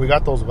 we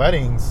got those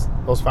weddings,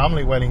 those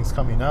family weddings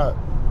coming up,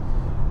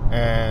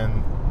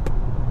 and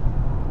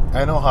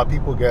I know how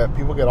people get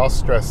all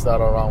stressed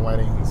out around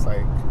weddings.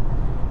 Like,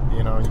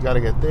 you know, you got to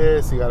get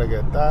this, you got to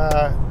get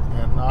that,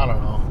 and I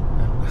don't know,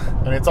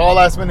 and it's all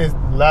last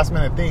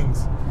minute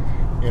things,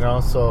 you know.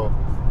 So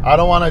I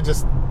don't want to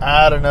just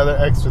add another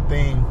extra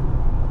thing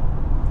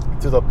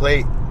to the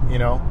plate, you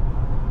know.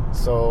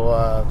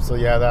 So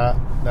yeah,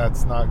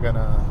 that's not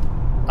gonna.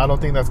 I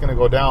don't think that's gonna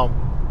go down.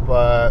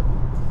 But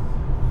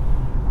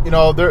you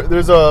know,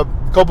 there's a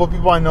couple of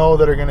people I know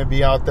that are gonna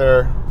be out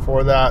there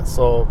for that.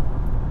 So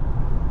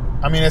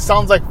I mean, it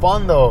sounds like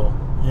fun though,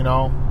 you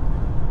know.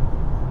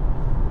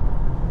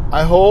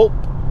 I hope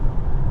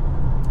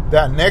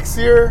that next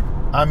year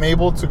I'm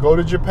able to go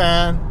to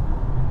Japan,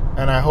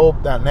 and I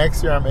hope that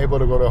next year I'm able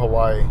to go to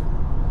Hawaii,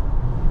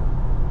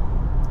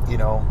 you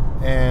know.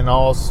 And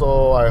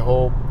also I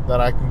hope that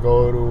I can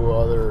go to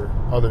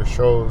other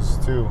shows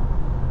too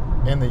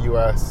in the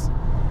US.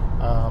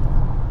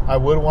 I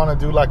would want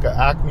to do like an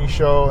Acme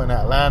show in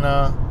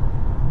Atlanta.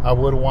 I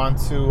would want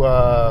to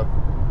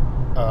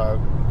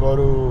go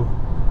to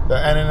the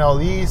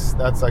NNL East,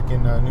 that's like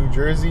in New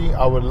Jersey.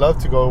 I would love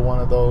to go to one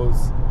of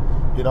those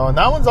You know, and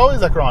that one's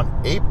always like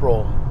around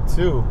April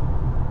too.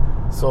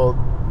 So,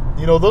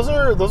 you know, those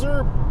are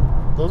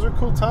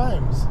cool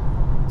times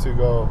to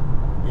go.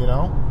 You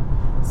know,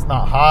 it's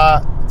not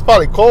hot. It's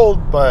probably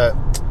cold, but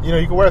you know,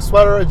 you can wear a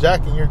sweater or a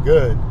jacket and you're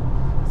good.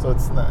 So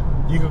it's not,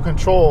 you can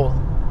control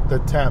the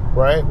temp,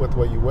 right, with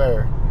what you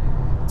wear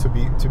to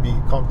be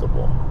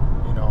comfortable.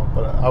 You know,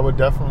 but I would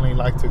definitely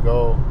like to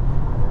go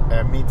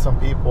and meet some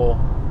people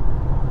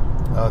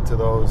to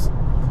those.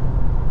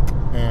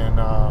 And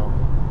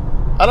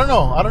I don't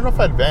know if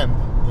I'd vend.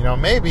 You know,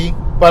 maybe,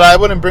 but I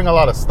wouldn't bring a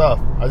lot of stuff.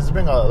 I just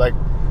bring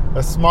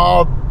a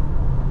small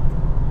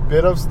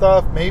bit of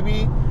stuff,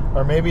 maybe,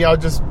 or maybe I'll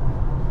just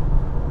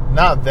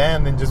not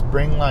vend and just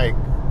bring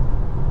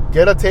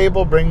get a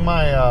table, bring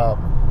my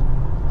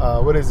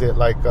what is it,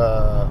 my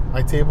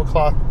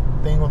tablecloth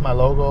thing with my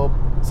logo,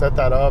 set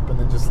that up, and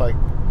then just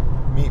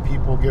meet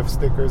people, give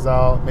stickers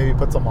out, maybe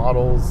put some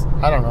models.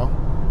 I don't know.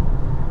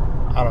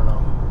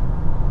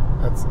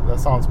 That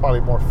sounds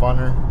probably more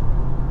funner.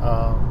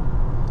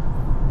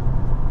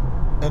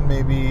 And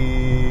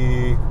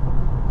maybe,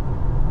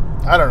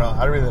 I don't know.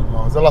 I really don't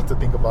know. There's a lot to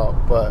think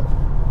about, but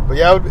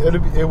yeah,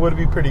 it would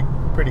be pretty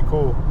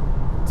cool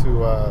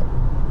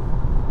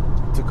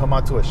to come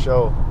out to a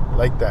show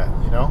like that,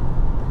 you know.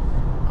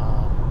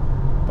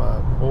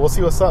 But we'll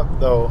see what's up,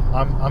 though.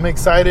 I'm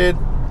excited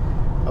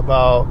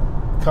about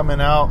coming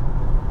out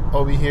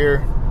over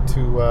here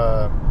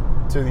to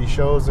these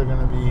shows. They're going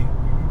to be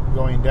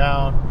going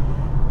down,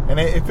 and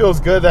it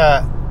feels good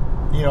that,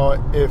 you know,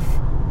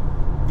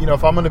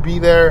 if I'm going to be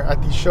there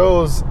at these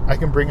shows, I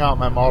can bring out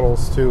my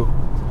models too,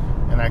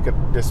 and I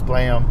could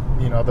display them.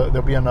 You know,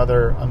 there'll be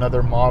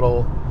another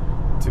model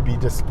to be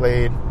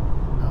displayed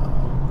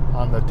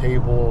on the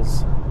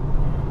tables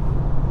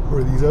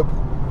for these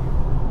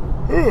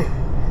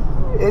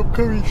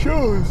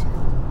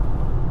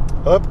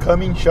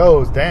upcoming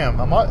shows. Damn,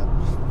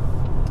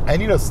 I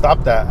need to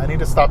stop that. I need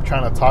to stop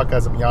trying to talk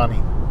as I'm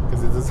yawning,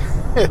 because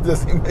it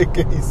doesn't make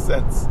any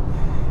sense.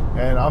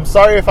 And I'm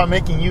sorry if I'm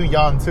making you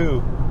yawn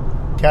too,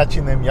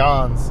 catching them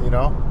yawns, you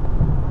know,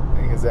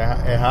 because it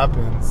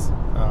happens.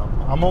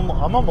 I'm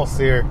almost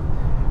here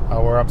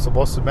where I'm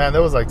supposed to. Man,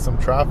 there was some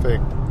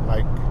traffic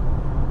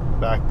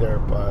back there,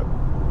 but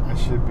I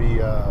should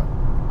be.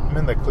 I'm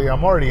in the clear.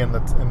 I'm already in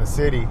the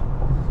city.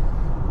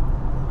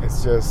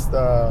 It's just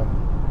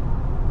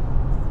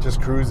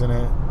cruising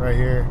it right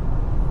here.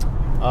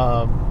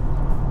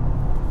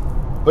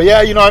 But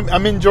yeah, you know,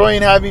 I'm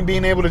enjoying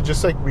being able to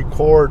just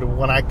record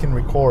when I can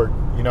record.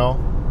 You know,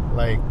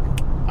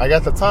 I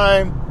got the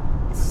time.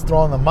 Just throw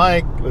on the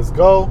mic. Let's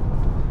go.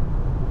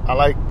 I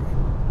like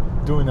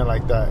doing it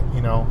like that.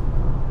 You know,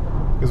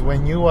 because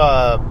when you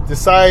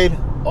decide,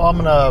 oh, I'm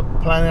gonna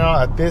plan it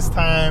out at this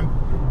time,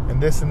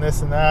 and this and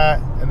this and that,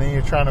 and then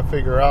you're trying to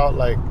figure out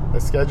the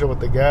schedule with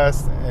the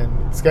guest,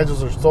 and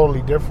schedules are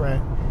totally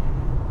different.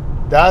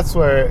 That's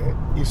where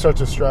you start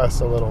to stress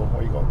a little,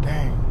 where you go,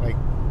 dang,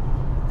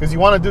 because you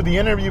want to do the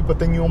interview, but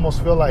then you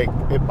almost feel like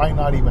it might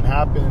not even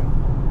happen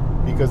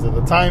because of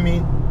the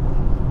timing.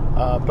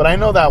 But I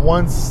know that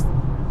once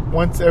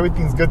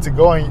everything's good to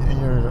go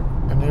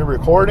and you're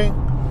recording,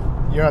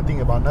 you're not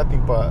thinking about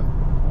nothing but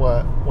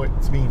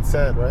what's being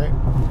said, right?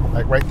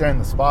 Right there in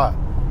the spot.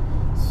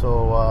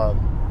 So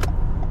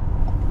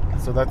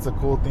that's a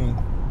cool thing,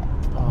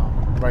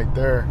 right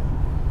there.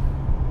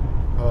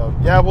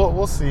 Yeah,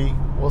 we'll see.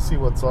 We'll see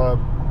what's up.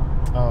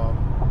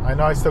 I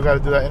know I still got to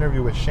do that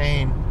interview with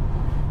Shane.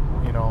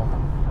 You know,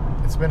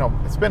 it's been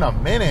a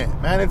minute,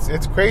 man.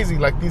 It's crazy.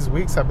 These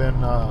weeks have been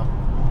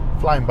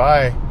flying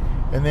by.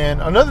 And then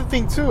another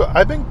thing too,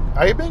 I've been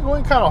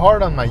going kind of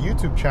hard on my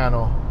YouTube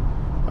channel,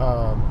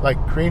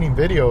 creating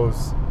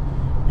videos.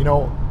 You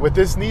know, with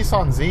this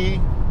Nissan Z,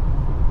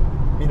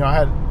 you know,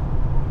 I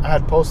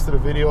had posted a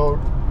video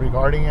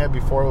regarding it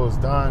before it was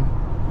done,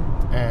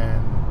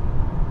 and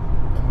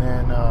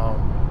then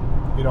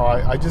you know,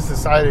 I just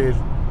decided,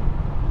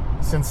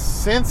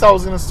 since I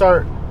was gonna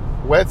start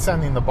wet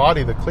sanding the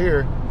body, the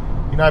clear,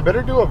 you know, I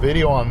better do a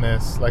video on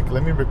this. Let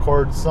me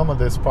record some of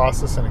this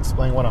process and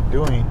explain what I'm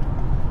doing.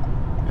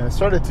 And I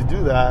started to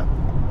do that.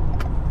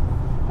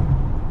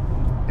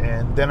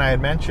 And then I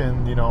had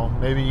mentioned, you know,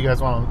 maybe you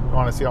guys want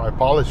to see how I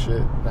polish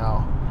it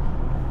now.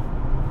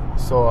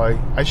 So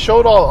I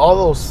showed all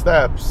those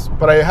steps,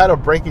 but I had to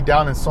break it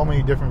down in so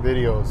many different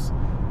videos.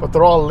 But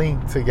they're all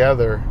linked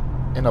together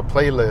in a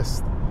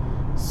playlist.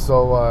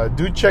 So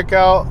do check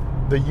out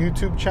the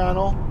YouTube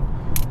channel,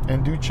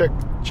 and do check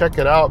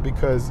it out,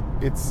 because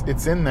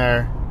it's in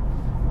there,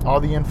 all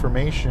the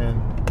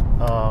information.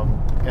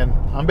 And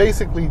I'm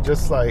basically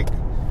just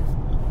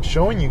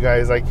showing you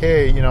guys,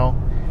 hey, you know,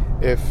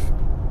 if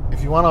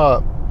you want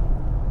to,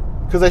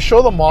 because I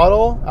show the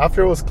model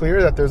after it was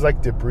clear that there's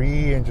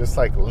debris and just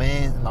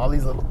lint and all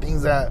these little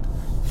things that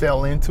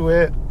fell into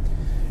it,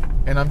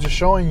 and I'm just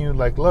showing you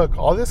look,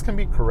 all this can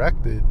be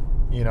corrected,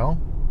 you know,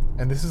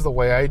 and this is the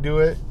way I do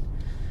it.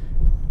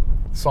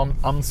 So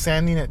I'm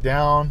sanding it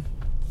down,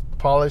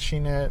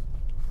 polishing it.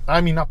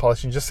 I mean, not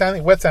polishing, just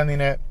wet sanding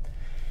it,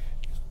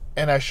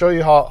 and I show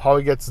you how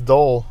it gets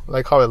dull,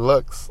 like how it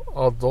looks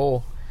all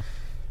dull,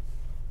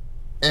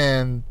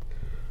 and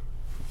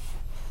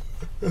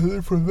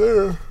then from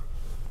there,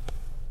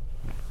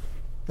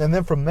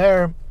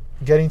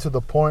 getting to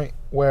the point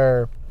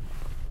where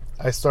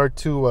I start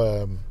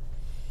to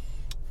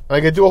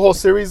like I do a whole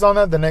series on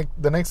that.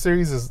 The next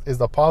series is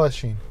the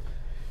polishing.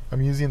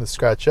 I'm using the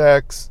Scratch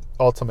X,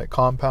 Ultimate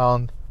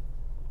Compound,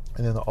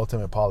 and then the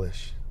Ultimate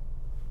Polish.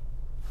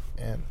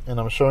 And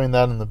I'm showing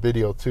that in the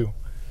video too.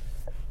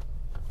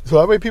 So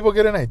that way people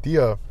get an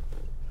idea of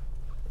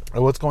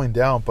what's going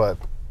down. But,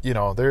 you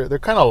know, they're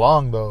kind of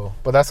long though.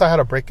 But that's how I had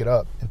to break it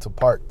up into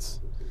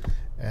parts.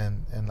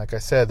 And like I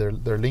said,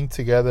 they're linked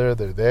together.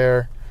 They're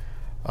there.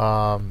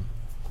 I'm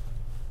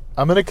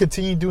going to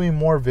continue doing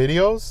more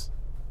videos.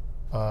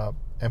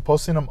 And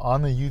posting them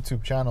on the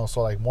YouTube channel.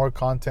 So like more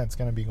content's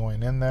going to be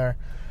going in there.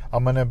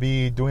 I'm going to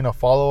be doing a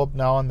follow-up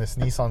now on this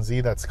Nissan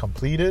Z that's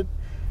completed.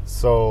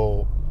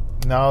 So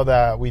now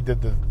that we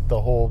did this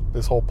whole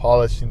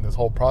polishing, this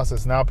whole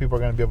process, now people are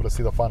going to be able to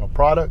see the final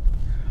product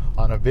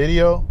on a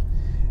video.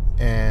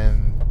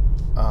 And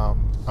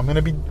I'm going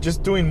to be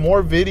just doing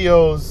more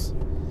videos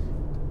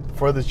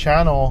for the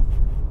channel,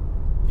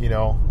 you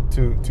know,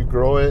 to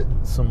grow it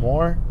some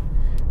more.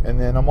 And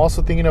then I'm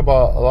also thinking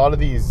about a lot of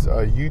these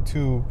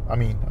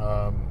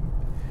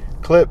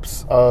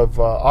clips of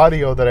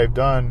audio that I've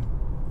done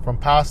from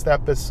past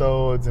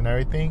episodes and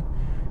everything,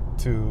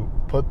 to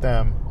put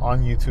them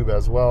on YouTube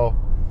as well.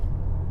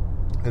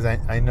 Because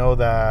I know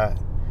that,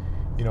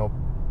 you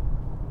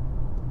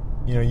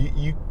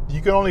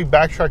can only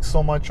backtrack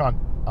so much on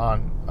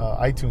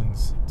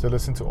iTunes to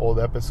listen to old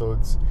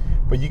episodes,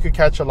 but you could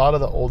catch a lot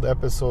of the old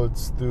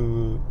episodes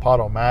through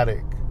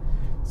Podomatic.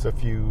 So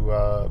if you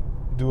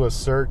do a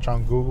search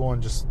on Google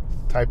and just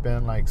type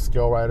in like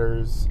Skill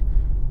Writers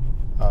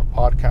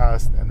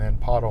podcast and then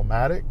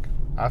Podomatic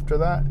after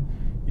that,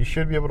 you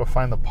should be able to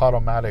find the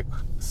Podomatic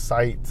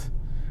site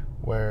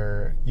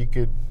where you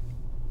could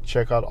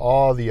check out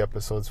all the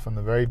episodes from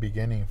the very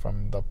beginning,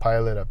 from the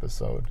pilot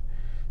episode.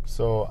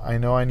 So I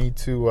know I need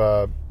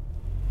to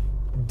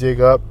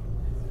dig up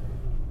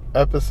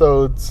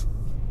episodes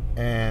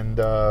and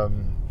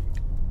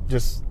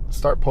just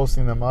start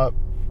posting them up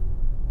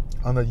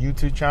on the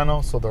YouTube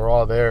channel, so they're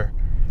all there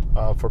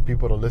for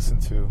people to listen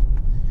to,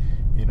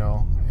 you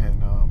know.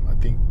 And I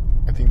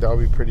think that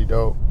would be pretty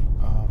dope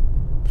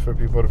for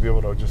people to be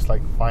able to just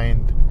like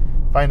find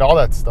all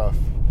that stuff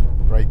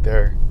right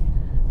there.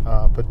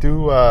 But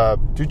do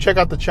check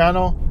out the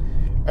channel,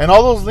 and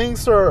all those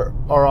links are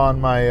on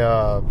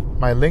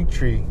my link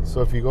tree.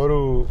 So if you go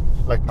to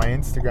like my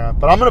Instagram,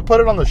 but I'm gonna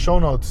put it on the show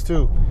notes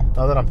too.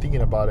 Now that I'm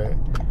thinking about it,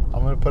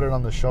 I'm gonna put it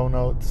on the show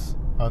notes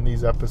on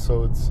these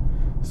episodes.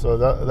 So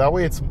that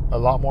way it's a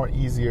lot more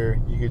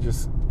easier. You could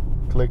just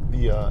click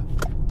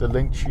the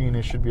link tree, and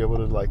it should be able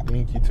to like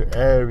link you to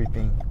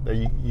everything that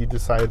you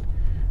decide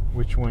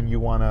which one you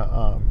want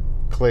to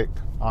click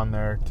on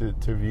there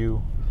to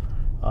view.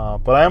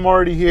 But I am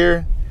already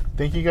here.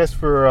 Thank you guys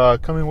for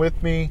coming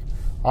with me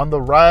on the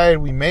ride.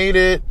 We made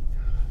it.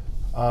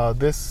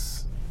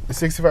 This is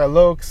 65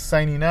 Locs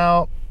signing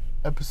out.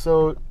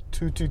 Episode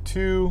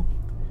 222.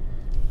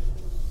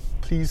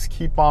 Please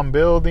keep on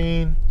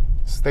building.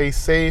 Stay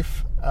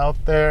safe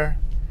out there.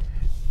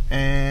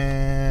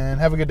 And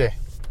have a good day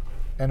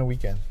and a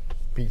weekend.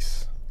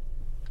 Peace.